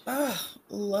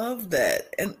 Love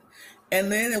that. And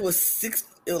then it was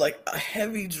like a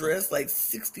heavy dress, like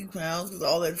 60 pounds, because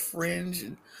all that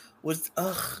fringe was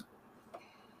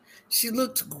she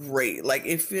looked great. Like,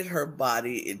 it fit her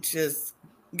body. It just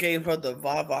gave her the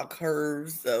Vava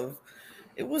curves of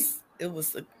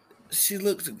she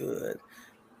looked good.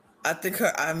 I think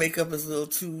her eye makeup is a little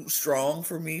too strong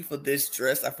for me for this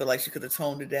dress. I feel like she could have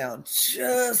toned it down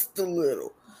just a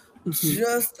little.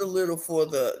 Just a little for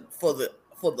the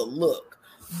look.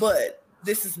 But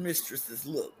this is Mistress's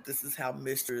look. This is how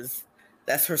Mistress,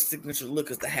 that's her signature look,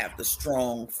 is to have the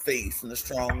strong face and the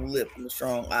strong lip and the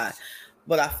strong eye.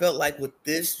 But I felt like with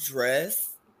this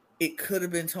dress, It could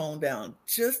have been toned down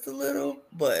just a little,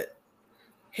 but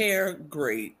hair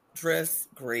great, dress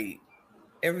great,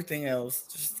 everything else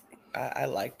just I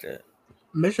liked it.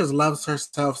 Mitch just loves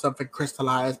herself something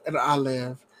crystallized, and I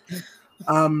live.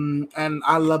 And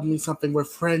I love me something with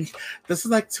fringe. This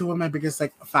is like two of my biggest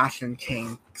like fashion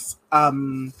kinks.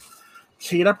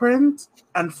 Cheetah print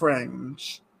and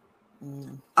fringe.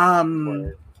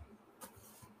 Other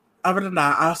than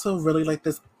that, I also really like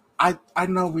this. I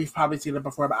know we've probably seen it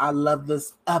before, but I love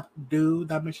this updo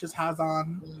that Mitch just has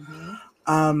on.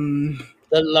 The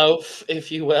loaf,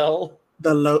 if you will.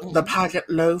 The packet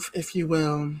loaf, if you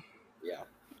will. Yeah.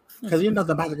 Because you know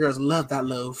the packet girls love that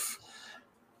loaf.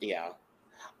 Yeah.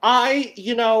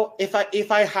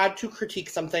 If I had to critique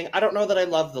something, I don't know that I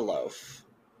love the loaf.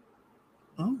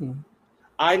 Oh.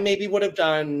 I maybe would have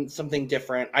done something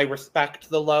different. I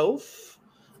respect the loaf.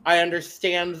 I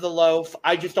understand the loaf.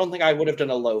 I just don't think I would have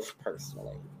done a loaf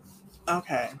personally.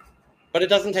 Okay. But it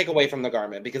doesn't take away from the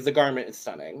garment because the garment is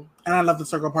stunning. And I love the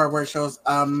circle part where it shows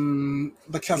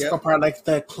the classical part, like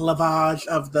the clavage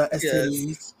of the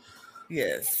Acides.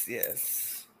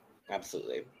 Yes.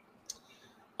 Absolutely.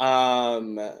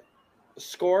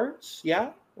 Scores? Yeah?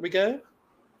 Are we good?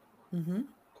 Mm-hmm.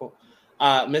 Cool.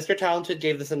 Mr. Talented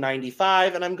gave this a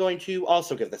 95, and I'm going to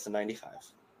also give this a 95.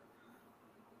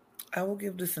 I will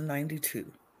give this a 92.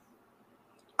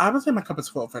 I would say my cup is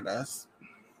full for this.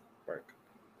 Work.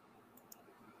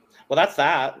 Well, that's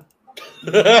that.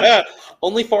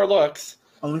 Only 4 looks.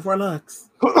 Only 4 looks.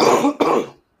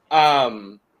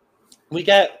 We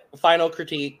get final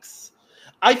critiques.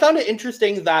 I found it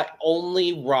interesting that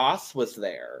only Ross was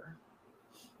there.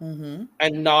 Mm-hmm.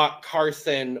 And not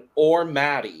Carson or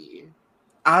Maddie.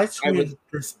 I tweeted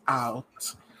this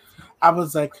out. I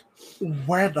was like,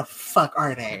 where the fuck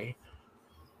are they?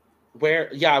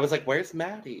 I was like, where's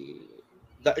Maddie?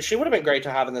 She would have been great to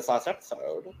have in this last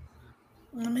episode.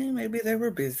 I mean, maybe they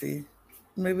were busy.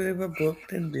 Maybe they were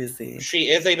booked and busy. She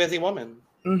is a busy woman.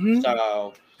 Mm-hmm.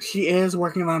 So she is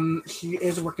working on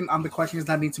the questions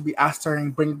that need to be asked her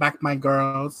and bring back my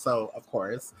girls. So of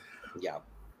course. Yeah.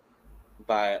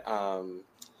 But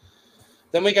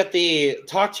then we get the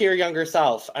talk to your younger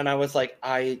self, and I was like,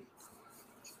 I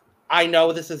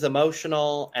know this is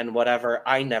emotional and whatever.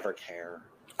 I never care.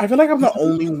 I feel like I'm the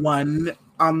only one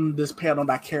on this panel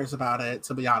that cares about it,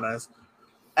 to be honest.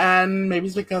 And maybe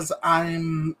it's because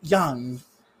I'm young.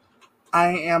 I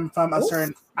am a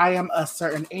certain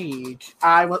age.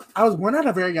 I was born at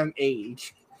a very young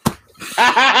age.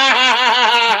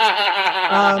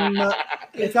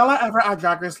 If y'all are ever at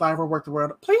Drag Race Live or Work the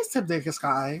World, please tip Dick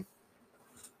Sky.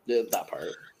 That part.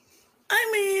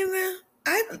 I mean,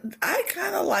 I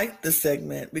kind of like the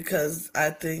segment because I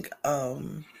think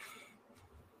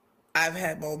I've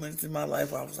had moments in my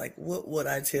life where I was like, what would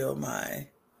I tell my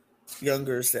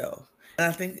younger self? And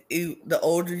I think the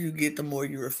older you get, the more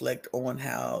you reflect on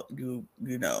how you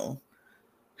know,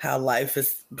 how life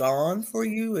has gone for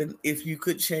you. And if you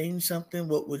could change something,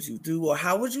 what would you do? Or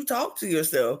how would you talk to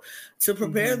yourself to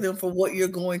prepare them for what you're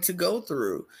going to go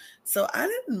through? So I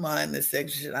didn't mind this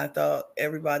section. I thought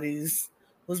everybody's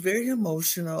was very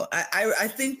emotional. I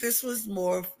think this was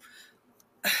more,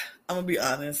 I'm going to be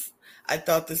honest. I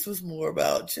thought this was more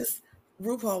about just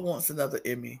RuPaul wants another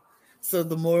Emmy. So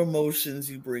the more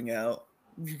emotions you bring out,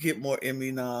 you get more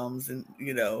Emmy noms, and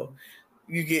you know,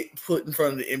 you get put in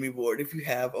front of the Emmy board if you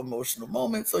have emotional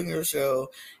moments on your show.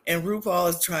 And RuPaul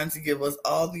is trying to give us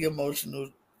all the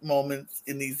emotional moments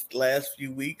in these last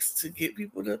few weeks to get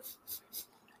people to,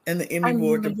 and the Emmy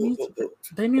board to vote.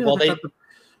 They need to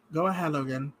go ahead,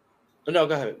 Logan. No,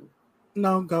 go ahead.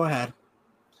 No, go ahead.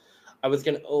 I was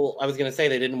gonna say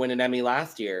they didn't win an Emmy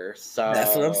last year, so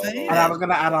that's what I'm saying. And I was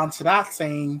gonna add on to that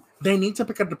saying they need to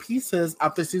pick up the pieces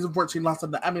after season 14 lost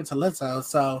of the Emmy to Lizzo.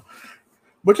 So,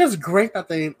 which is great that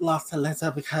they lost to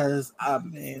Lizzo because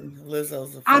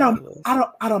Lizzo's I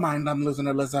don't mind them losing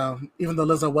to Lizzo, even though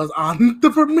Lizzo was on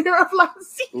the premiere of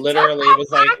last season. Literally, it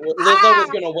was like Lizzo was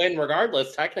gonna win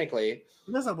regardless. Technically,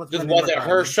 Lizzo was. Just was it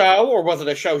her show or was it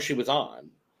a show she was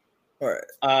on? Right.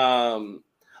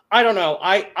 I don't know.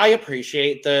 I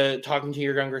appreciate the talking to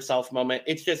your younger self moment.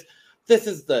 It's just, this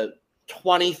is the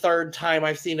 23rd time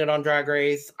I've seen it on Drag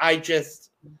Race. I don't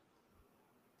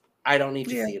need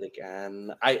to see it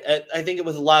again. I think it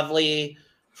was lovely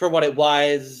for what it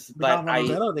was, but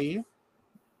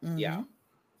yeah.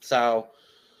 So,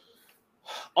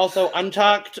 also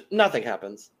Untucked, nothing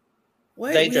happens.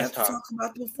 Wait, they we just have to talk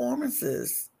about the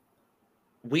performances.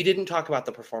 We didn't talk about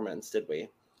the performance, did we?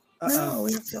 No,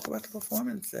 we have to talk about the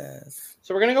performances.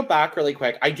 So we're going to go back really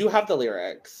quick. I do have the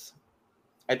lyrics.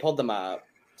 I pulled them up.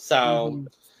 So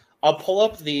I'll pull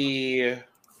up the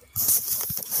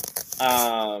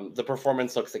the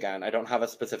performance looks again. I don't have a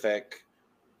specific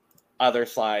other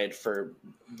slide for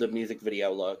the music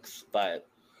video looks, but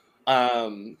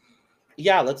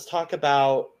yeah, let's talk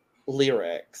about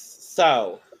lyrics.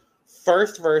 So,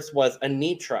 first verse was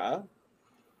Anitra,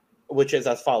 which is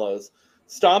as follows: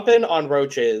 stomping on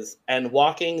roaches and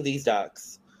walking these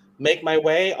ducks. Make my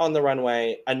way on the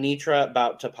runway, Anitra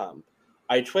about to pump.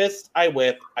 I twist, I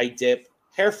whip, I dip,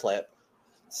 hair flip.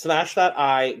 Smash that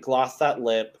eye, gloss that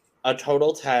lip. A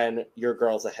total 10, your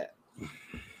girl's a hit.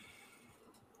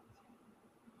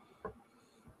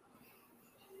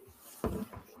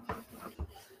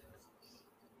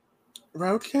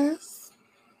 Roaches?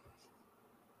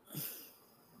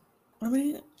 I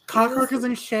mean, cockroaches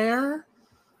and Cher?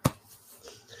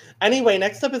 Anyway,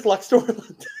 next up is Lux to Orlando.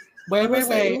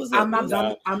 Wait. I'm not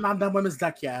done with Miss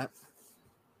Duck yet.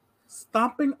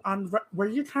 Stomping on... Were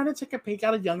you trying to take a peek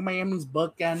out of Young Miami's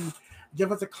book and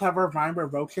give us a clever rhyme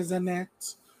with roaches in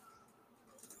it?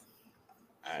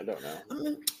 I don't know. I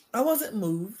mean, I wasn't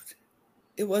moved.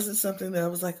 It wasn't something that I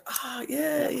was like,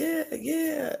 yeah.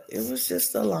 It was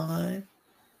just a line.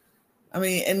 I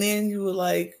mean, and then you were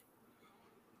like,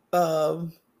 lost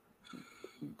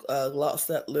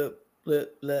that lip,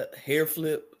 hair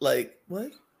flip. Like,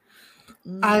 what?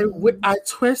 I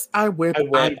twist, I whip,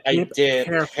 I dip,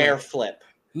 hair flip.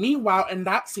 Meanwhile, in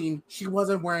that scene, she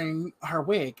wasn't wearing her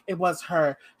wig. It was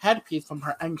her headpiece from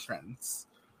her entrance.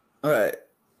 All right.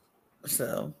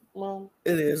 So, well,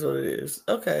 it is what it is.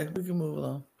 Okay, we can move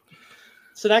along.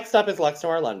 So next up is Lex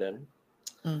Noir London.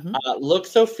 Mm-hmm. Look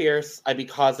so fierce, I be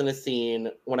causing a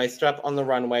scene. When I step on the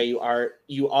runway, you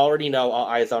already know all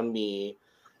eyes on me.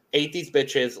 Ate these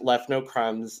bitches, left no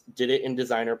crumbs, did it in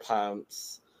designer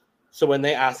pumps. So when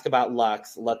they ask about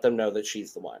Lux, let them know that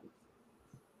she's the one.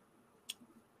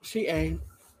 She ain't.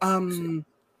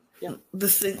 Yeah.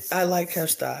 I like her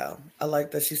style. I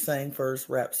like that she sang first,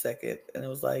 rap second, and it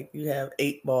was like you have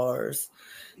 8 bars,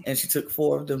 and she took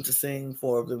 4 of them to sing,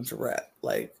 4 of them to rap.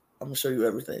 Like, I'm gonna show you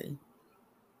everything.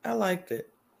 I liked it.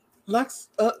 Lux,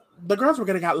 the girls were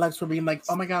getting at Lux for being like,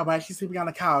 "Oh my god, why is she sleeping on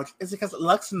the couch?" It's because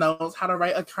Lux knows how to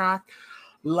write a track.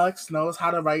 Lux knows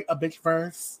how to write a bitch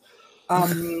verse.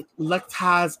 Lux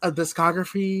has a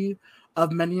discography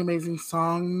of many amazing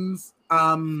songs.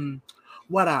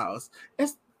 What else?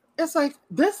 It's like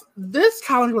this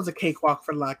challenge was a cakewalk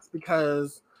for Lux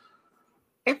because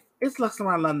it's Lux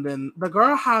Noir London. The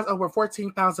girl has over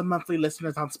 14,000 monthly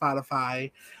listeners on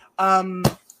Spotify.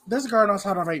 This girl knows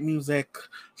how to write music.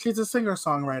 She's a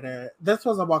singer-songwriter. This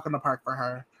was a walk in the park for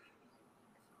her.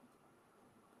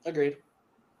 Agreed.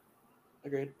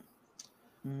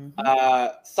 Mm-hmm.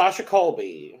 Sasha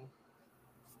Colby.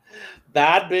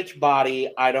 Bad bitch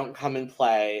body, I don't come and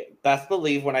play. Best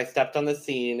believe when I stepped on the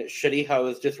scene, shitty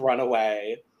hoes just run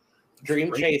away.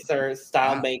 Dream chaser,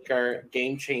 style maker,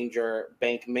 game changer,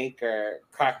 bank maker,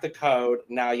 crack the code,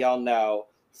 now y'all know,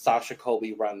 Sasha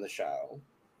Colby run the show.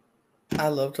 I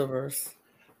loved her verse.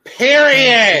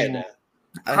 Period!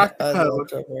 I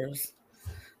loved her verse.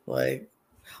 Like,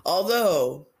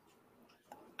 although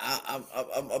I'm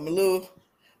a little,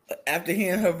 after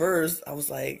hearing her verse, I was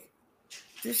like,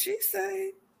 did she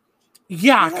say?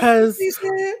 Yeah, because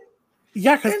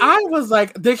I was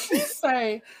like, did she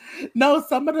say? No,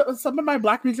 some of my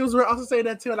Black mutuals were also saying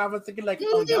that too, and I was thinking like,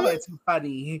 oh, y'all are too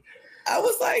funny. I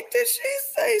was like, did she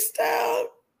say style?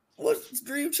 What's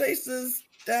Dream Chasers?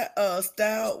 That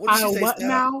style? What did she say? What style?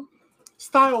 Now?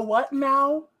 Style what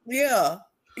now? Yeah.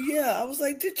 I was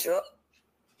like, did you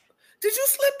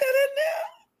slip that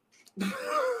in there?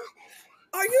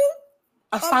 Are you?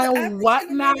 A style what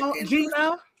now,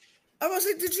 Gina? I was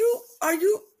like,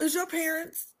 is your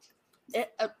parents?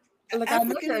 I know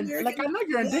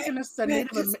you're indigenous to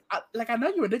Native. Like I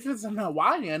know you're indigenous and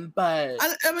Hawaiian, but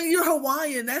I mean you're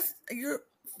Hawaiian. Is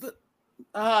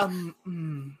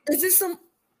this some?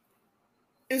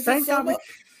 Is this some?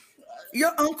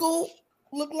 Your uncle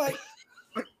look like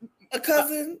a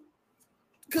cousin?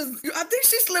 Because I think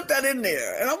she slipped that in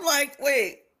there, and I'm like,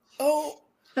 wait,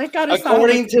 thank God.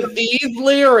 According to these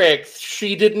lyrics,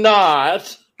 she did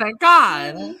not. Thank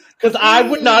God. Because I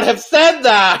would not have said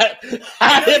that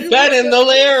had it been in the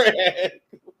lyrics.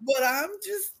 But I'm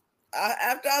just,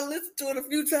 after I listened to it a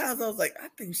few times, I was like, I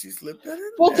think she slipped that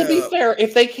in. Well, to be fair,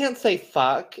 if they can't say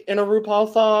fuck in a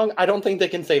RuPaul song, I don't think they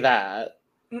can say that.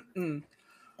 Mm-mm.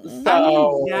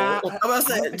 So, yeah, I'm about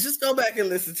to say, just go back and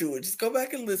listen to it. Just go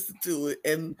back and listen to it,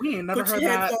 and we ain't never put heard your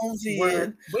that headphones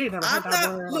word. We ain't never heard that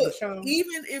word on the show.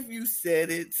 Even if you said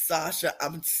it, Sasha,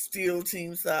 I'm still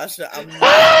Team Sasha. I'm not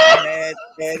mad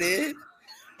at it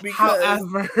because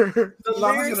however, the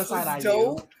lyrics was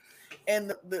dope,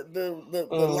 and the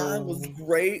line was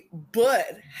great.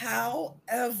 But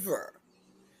however,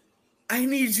 I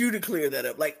need you to clear that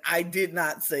up. Like, I did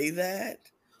not say that,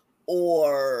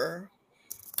 or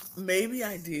maybe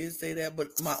I did say that, but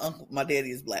my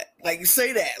daddy is black. Like,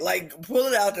 say that. Like, pull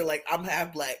it out there. Like, I'm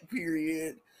half black.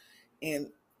 Period. And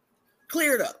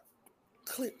clear it up.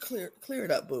 Clear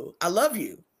it up, boo. I love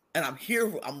you, and I'm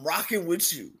here. I'm rocking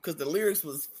with you because the lyrics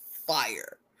was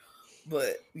fire.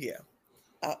 But yeah,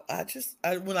 I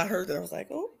when I heard that, I was like,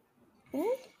 oh,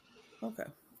 okay.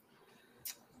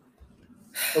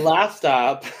 Last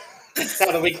up,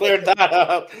 now that we cleared that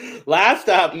up, last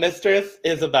up, Mistress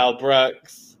Isabel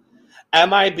Brooks.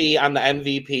 MIB, I'm the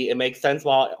MVP. It makes sense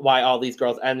why all these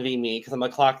girls envy me, because I'm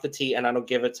gonna clock the tea and I don't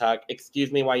give a tuck.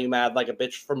 Excuse me, why you mad like a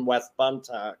bitch from West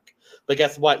Bumtuck? But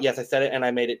guess what? Yes, I said it and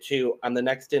I made it too. I'm the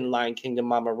next in line, Kingdom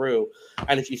Mamaru.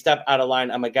 And if you step out of line,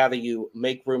 I'm gonna gather you.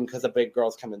 Make room, because a big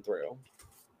girl's coming through.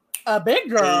 A big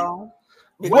girl?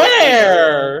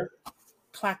 Where?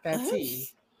 Clack that tea.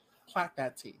 Clack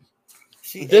that tea.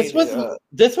 This was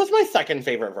my second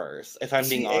favorite verse, if I'm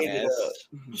being honest.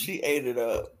 She ate it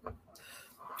up.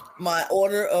 My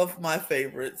order of my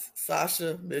favorites: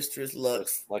 Sasha, Mistress,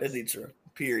 Lux, Anitra.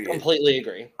 Period. Completely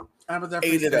agree. I would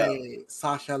definitely say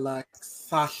Sasha Lux.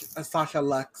 Sasha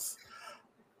Lux.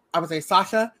 I would say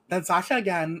Sasha, then Sasha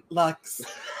again, Lux,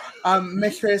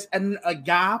 Mistress, and a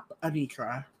gap,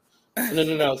 Anitra.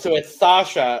 No. So it's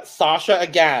Sasha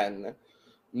again,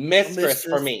 Mistress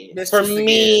for me. For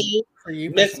me, for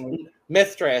you,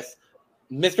 Mistress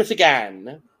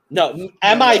again. No,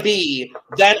 MIB,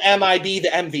 then MIB the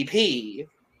MVP.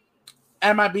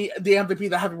 MIB the MVP,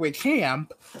 the heavyweight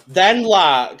champ. Then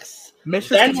Lux.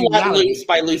 Mistress then Let Loose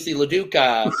by Lucy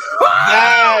LaDuca.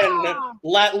 Then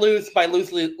Let Loose by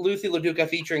Lucy LaDuca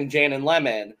featuring Jan and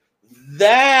Lemon.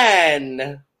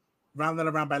 Then Round and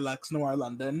Around by Lux Noir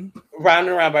London. Round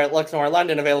and Around by Lux Noir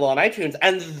London, available on iTunes.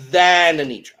 And then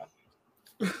Anitra.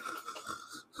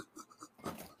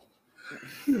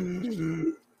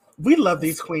 We love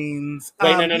these queens.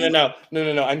 Wait, no.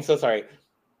 I'm so sorry.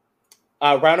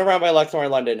 Round and Round by Lux Noir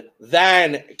London.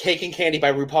 Then Cake and Candy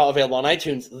by RuPaul, available on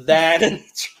iTunes. Then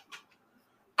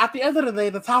at the end of the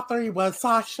day, the top three was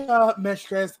Sasha,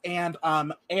 Mistress, and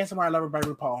ASMR Lover by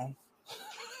RuPaul.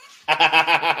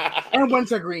 And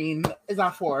Wintergreen is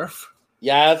our fourth.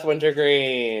 Yes,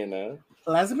 Wintergreen.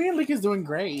 Lesbian League is doing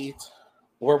great.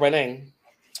 We're winning.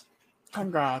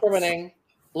 Congrats. We're winning.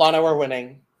 Lana, we're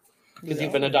winning. Because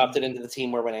you've been adopted into the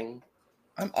team, we're winning.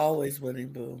 I'm always winning,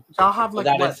 boo. Y'all have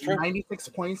 96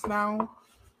 points now?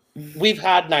 We've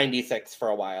had 96 for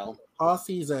a while. All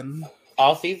season.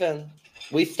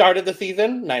 We started the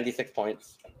season, 96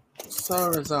 points.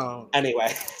 So.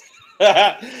 Anyway.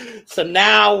 So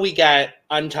now we get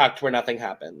Untucked, where nothing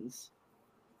happens.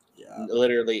 Yeah.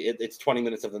 Literally, it's 20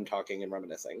 minutes of them talking and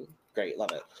reminiscing. Great,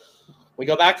 love it. We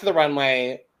go back to the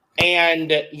runway.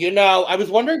 And, I was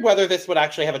wondering whether this would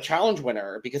actually have a challenge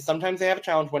winner, because sometimes they have a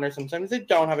challenge winner, sometimes they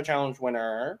don't have a challenge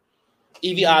winner.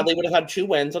 Evie Oddly would have had 2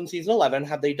 wins on season 11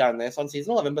 had they done this on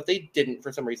season 11, but they didn't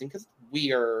for some reason, because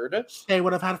weird. They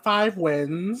would have had 5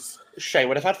 wins.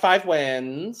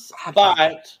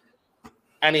 But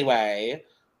anyway,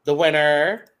 the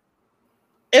winner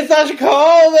is Sasha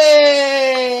Colby!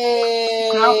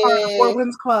 Now part of the 4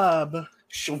 Wins Club.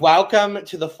 Welcome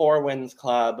to the 4 Wins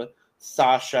Club.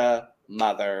 Sasha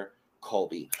Mother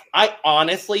Colby. I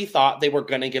honestly thought they were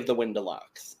going to give the win to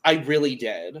Lux. I really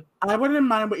did. I wouldn't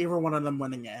mind with either one of them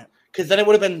winning it. Because then it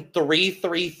would have been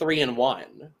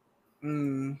 3-3-3-1.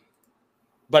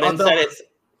 But instead it's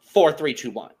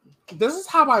 4-3-2-1. This is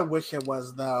how I wish it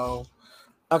was, though.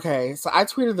 Okay, so I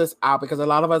tweeted this out because a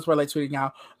lot of us were tweeting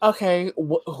out, okay,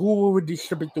 who would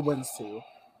distribute the wins to?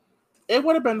 It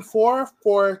would have been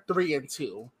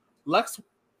 4-4-3-2. Lux.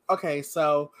 Okay,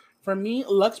 so for me,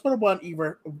 Lux would have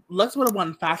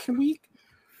won Fashion Week,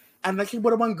 and then she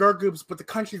would have won girl groups, but the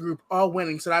country group all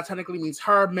winning. So that technically means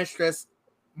her, Mistress,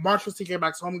 Marshall Secret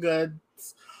Max Home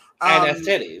Goods, and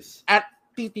Titties. At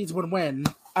Titties would win.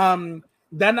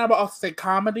 Then I would also say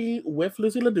Comedy with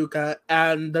Lucy LaDuca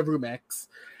and the Rumix.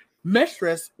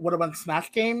 Mistress would have won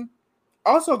Snatch Game,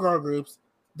 also girl groups.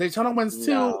 Daytona wins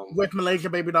too with Malaysia,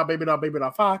 Baby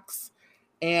Doll Fox,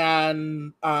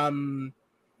 and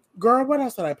girl, what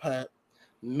else did I put?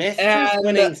 Mistress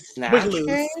winning Snatch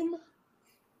Game?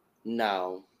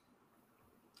 No.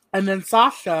 And then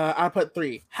Sasha, I put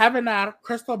 3. Heaven Ad,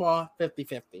 Crystal Ball,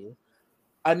 50-50.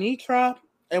 Anitra,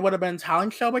 it would have been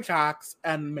Talent Show with Jax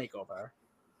and Makeover.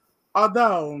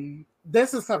 Although,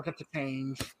 this is subject to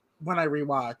change when I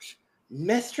rewatch.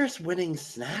 Mistress winning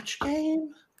Snatch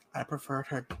Game? I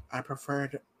preferred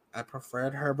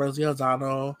her Rosie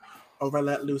O'Donnell over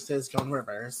Let Loose's Joan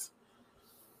Rivers.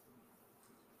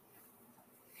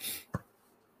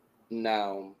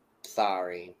 No,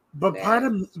 sorry. But Next.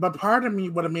 part of me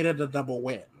would have made it a double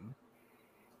win.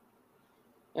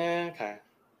 Okay.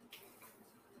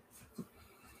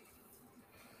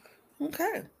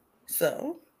 Okay.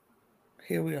 So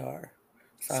here we are.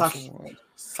 Sasha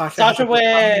Sasha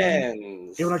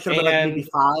wins. Even though it should have been like maybe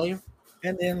 5.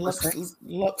 And then Or Lux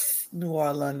 6.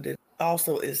 Noir London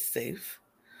also is safe.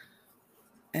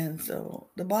 And so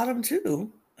the bottom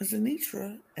 2 is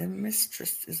Anitra and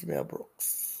Mistress Isabel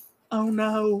Brooks. Oh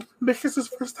no. Mistress's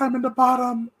first time in the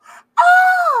bottom.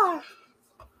 Ah!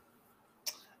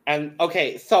 And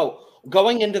okay, so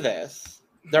going into this,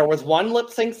 there was one lip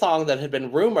sync song that had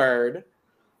been rumored.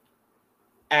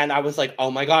 And I was like,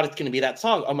 oh my God, it's going to be that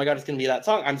song. Oh my God, it's going to be that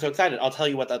song. I'm so excited. I'll tell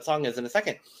you what that song is in a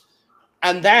second.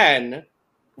 And then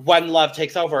When Love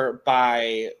Takes Over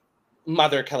by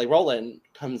Mother Kelly Rowland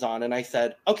comes on. And I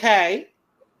said, okay,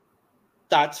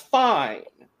 that's fine.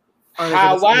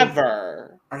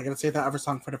 However, are you going to say that ever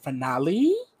song for the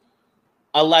finale?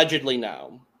 Allegedly,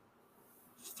 no.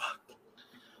 Fuck.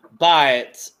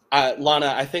 But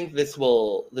Lana, I think this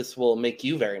will make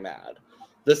you very mad.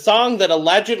 The song that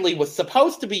allegedly was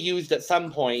supposed to be used at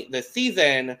some point this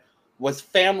season was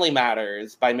Family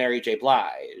Matters by Mary J.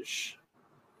 Blige.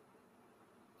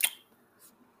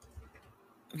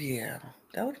 Yeah,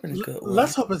 that would have been a good one.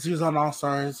 Let's hope it's used on All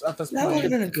Stars at this point. That would have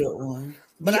been a good one.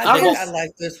 But Yeah, I think I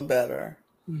like this better.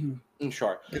 Mm-hmm.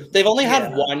 Sure. They've only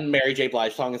had one Mary J.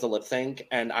 Blige song as a lip sync,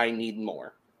 and I need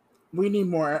more. We need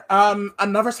more.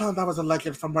 Another song that was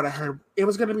alleged from what I heard, it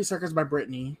was going to be Circus by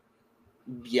Britney.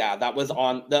 Yeah, that was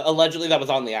allegedly that was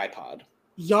on the iPod.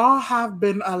 Y'all have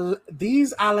been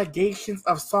these allegations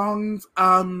of songs.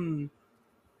 Oh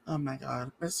my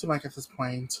God, it's too much at this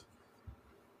point.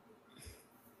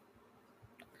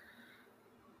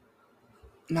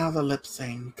 Now the lip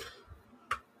sync.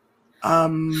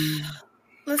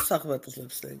 Let's talk about this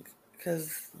lip sync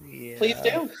because Please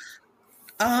do.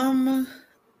 I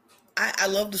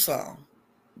love the song.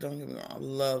 Don't get me wrong, I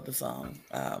love the song.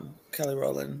 Kelly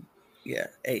Rowland. Yeah,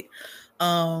 8.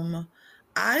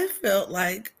 I felt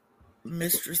like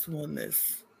Mistress won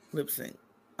this lip sync,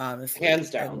 honestly. Hands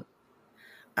down. And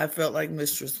I felt like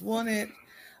Mistress won it.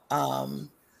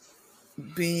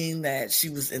 Being that she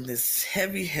was in this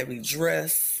heavy, heavy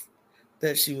dress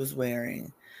that she was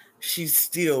wearing. She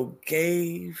still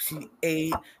gave, she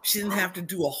ate. She didn't have to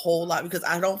do a whole lot because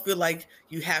I don't feel like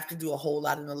you have to do a whole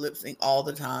lot in a lip sync all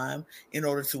the time in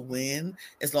order to win.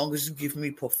 As long as you give me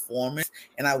performance,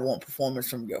 and I want performance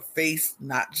from your face,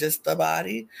 not just the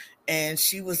body. And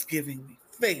she was giving me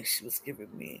face. She was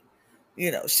giving me,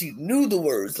 she knew the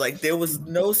words. Like there was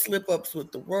no slip ups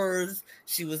with the words.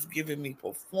 She was giving me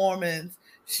performance.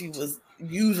 She was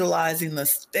utilizing the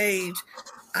stage.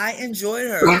 I enjoyed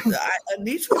her.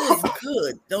 Anitra was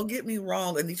good. Don't get me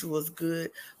wrong. Anitra was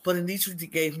good, but Anitra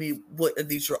gave me what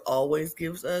Anitra always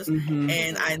gives us. Mm-hmm.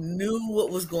 And I knew what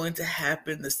was going to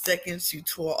happen the second she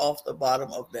tore off the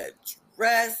bottom of that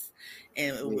dress.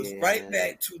 And it was right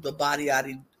back to the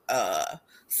body-yaddy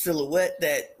silhouette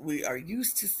that we are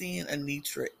used to seeing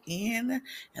Anitra in.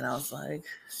 And I was like,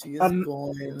 she's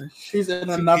in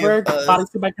another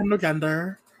bodysuit by Kendall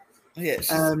Jenner. Yeah, she's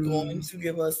going to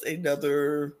give us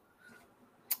another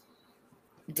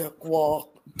duck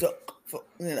walk,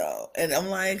 and I'm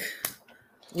like,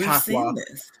 we've seen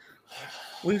this.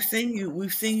 We've seen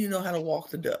you know how to walk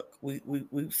the duck.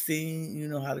 We've seen you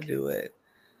know how to do it.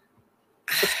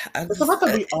 It's the fact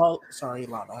that we all sorry,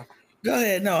 Lana. Go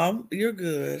ahead. No, you're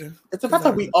good. It's the fact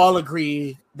that we all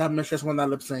agree that Mistress won that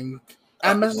lip sync.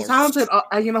 And Mr. Talented,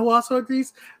 and you know who also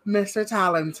agrees? Mr.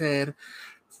 Talented.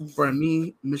 For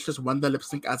me, Mistress won the lip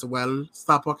sync as well.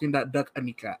 Stop walking that duck,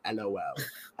 Anika. LOL.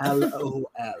 LOL.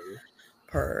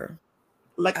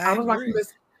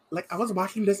 I was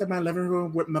watching this in my living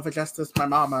room with Mother Justice, my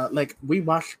mama. Like, we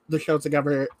watched the show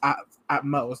together at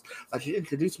most. Like, she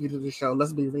introduced me to the show.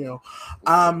 Let's be real.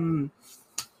 I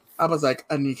was like,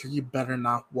 Anika, you better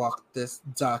not walk this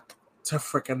duck to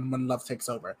freaking When Love Takes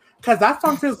Over. Because that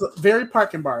song feels very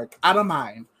Park and Bark. I don't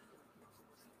mind.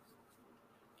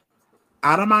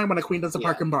 I don't mind when a queen does a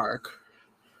Park and Bark.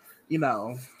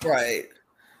 Right.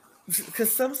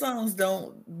 Because some songs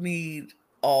don't need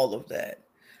all of that.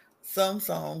 Some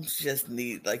songs just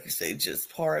need, like you say,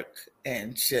 just park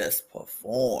and just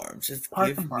perform. Just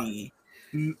give me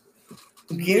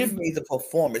the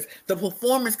performance. The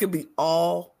performance can be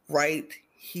all right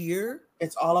here.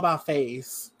 It's all about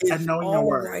face and knowing all your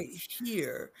words. Right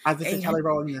here. As if Kelly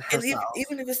Rowland herself. And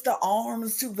even if it's the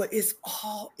arms too, but it's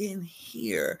all in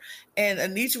here. And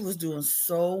Anitra was doing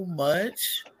so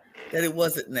much that it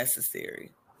wasn't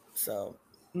necessary. So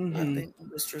Mhm. I think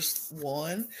Mistress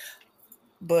won,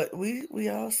 but we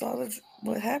all saw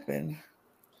what happened.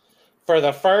 For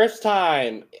the first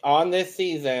time on this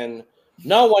season,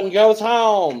 no one goes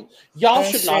home. Y'all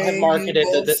should not have marketed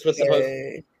that this was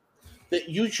supposed. That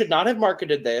you should not have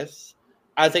marketed this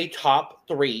as a top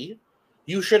 3.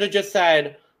 You should have just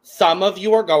said some of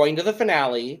you are going to the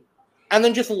finale, and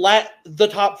then just let the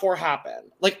top 4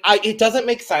 happen. Like, it doesn't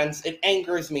make sense. It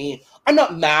angers me. I'm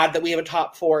not mad that we have a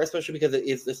top 4, especially because it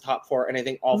is this top 4, and I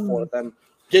think all 4 of them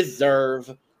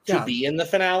deserve to be in the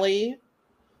finale.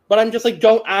 But I'm just like,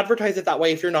 don't advertise it that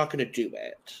way if you're not going to do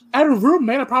it. And Rue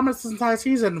made a promise this entire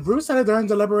season. Rue said it during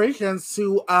deliberations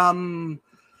to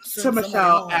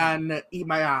Michelle and eat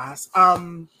my ass.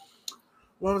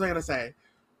 What was I gonna say?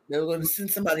 They were going to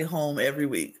send somebody home every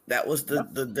week. That was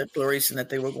the declaration that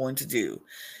they were going to do.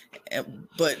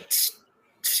 But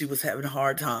she was having a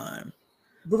hard time.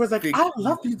 Rue was like, I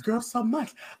love these girls so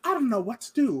much. I don't know what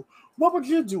to do. What would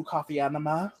you do, Coffee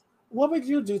Anima? What would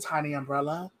you do, Tiny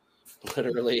Umbrella?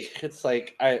 Literally, it's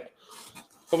like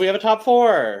but we have a top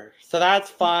 4, so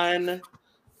that's fun.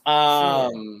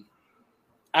 At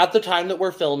the time that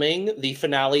we're filming, the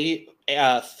finale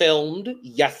filmed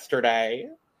yesterday,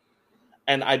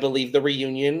 and I believe the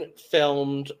reunion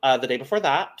filmed the day before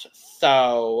that.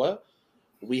 So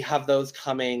we have those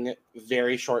coming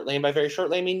very shortly, and by very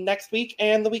shortly I mean next week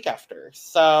and the week after.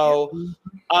 So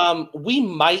we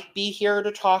might be here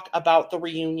to talk about the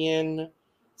reunion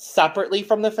separately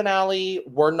from the finale.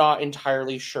 We're not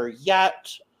entirely sure yet.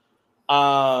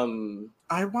 I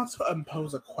want to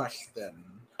impose a question.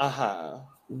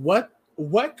 What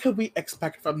could we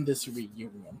expect from this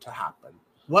reunion to happen?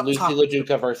 What Lucy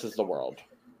LaDuca versus the world.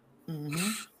 Mm-hmm.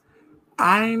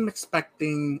 I'm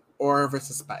expecting Aura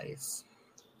versus Spice.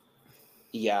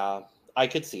 Yeah, I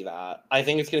could see that. I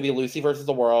think it's going to be Lucy versus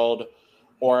the world,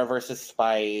 Aura versus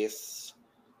Spice.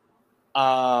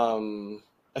 I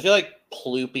feel like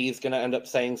Ploopy's gonna end up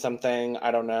saying something.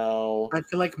 I don't know. I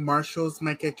feel like Marshalls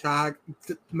might get tag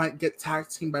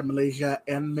teamed by Malaysia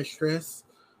and Mistress.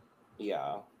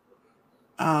 Yeah.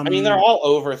 I mean, they're all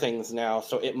over things now,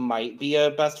 so it might be a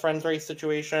best friends race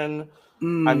situation.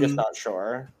 I'm just not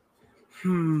sure.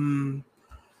 I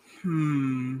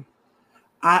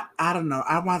don't know.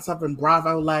 I want something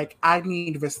Bravo. Like, I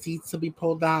need receipts to be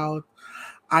pulled out.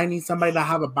 I need somebody to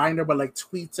have a binder with like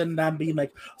tweets in them being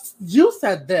like, you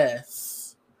said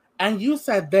this and you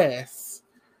said this.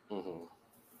 Mm-hmm.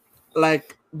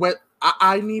 Like, what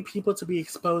I need people to be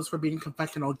exposed for being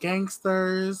confessional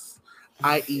gangsters,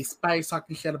 i.e. Spice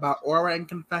talking shit about Aura in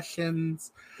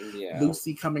Confessions. Yeah.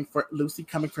 Lucy coming for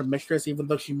Mistress, even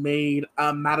though she made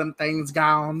Madame Thang's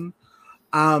gown.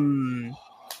 I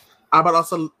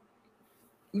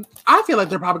feel like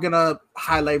they're probably gonna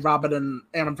highlight Robin and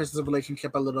Adam Chris's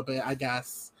relationship a little bit. I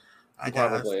guess.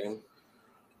 Probably.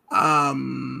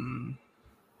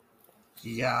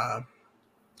 Yeah.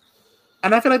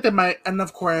 And I feel like they might. And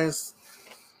of course,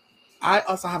 I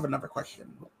also have another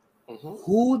question. Mm-hmm.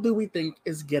 Who do we think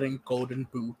is getting Golden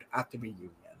Boot at the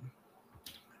reunion?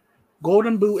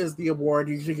 Golden Boot is the award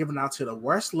usually given out to the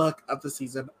worst look of the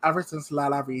season ever since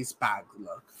Lala Ree's bag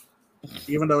look.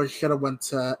 Even though it should have went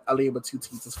to Aaliyah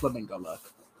Batuti's flamingo look.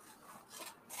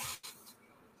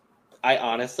 I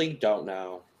honestly don't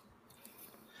know.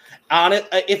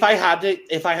 If I had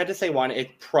to say one,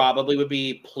 it probably would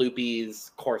be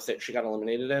Ploopy's corset she got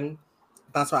eliminated in.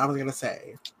 That's what I was gonna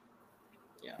say.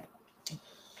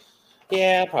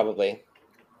 Yeah, probably.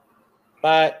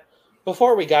 But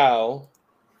before we go,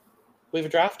 we have a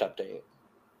draft update.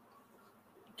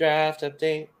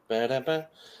 Ba-da-ba.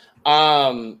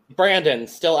 Brandon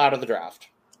still out of the draft.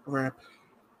 Rip.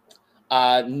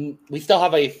 We still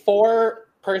have a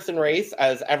 4-person race,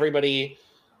 as everybody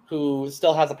who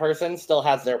still has a person still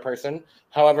has their person.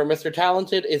 However, Mr.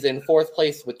 Talented is in 4th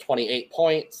place with 28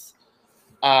 points.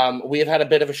 We have had a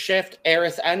bit of a shift.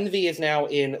 Eris Envy is now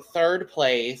in 3rd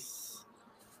place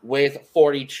with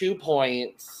 42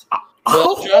 points.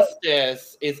 Will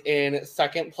Justice is in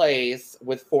 2nd place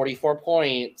with 44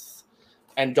 points.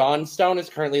 And Dawn Stone is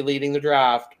currently leading the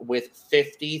draft with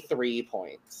 53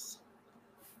 points.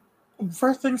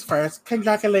 First things first,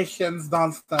 congratulations,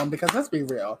 Dawn Stone, because let's be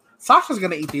real. Sasha's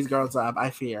going to eat these girls up,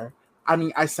 I fear. I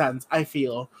mean, I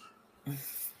feel.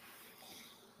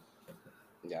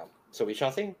 Yeah, so we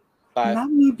shall see. But not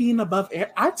me being above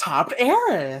air. I topped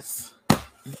Eris.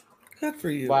 Good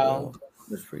for you. Well,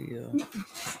 good for you.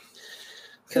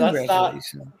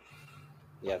 Congratulations.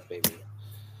 Yes, baby.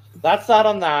 That's that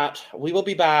on that. We will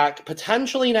be back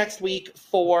potentially next week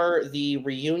for the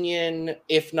reunion.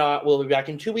 If not, we'll be back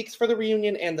in 2 weeks for the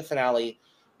reunion and the finale.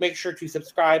 Make sure to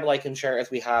subscribe, like, and share,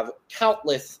 as we have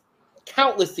countless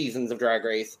seasons of Drag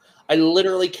Race. I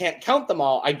literally can't count them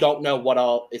all. I don't know what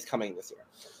all is coming this year.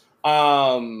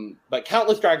 But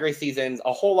countless Drag Race seasons,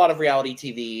 a whole lot of reality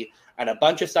TV, and a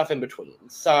bunch of stuff in between.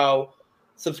 So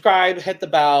subscribe, hit the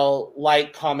bell,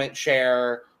 like, comment,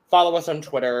 share, follow us on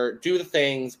Twitter, do the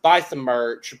things, buy some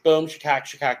merch. Boom,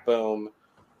 shakak, boom.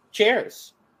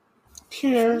 Cheers.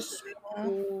 Cheers.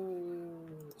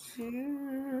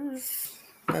 Cheers.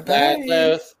 Let Bye-bye.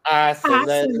 loose, I said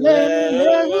let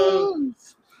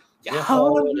loose. You're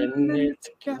holding it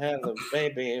together,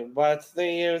 baby. What's the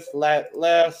use? Let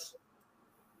loose.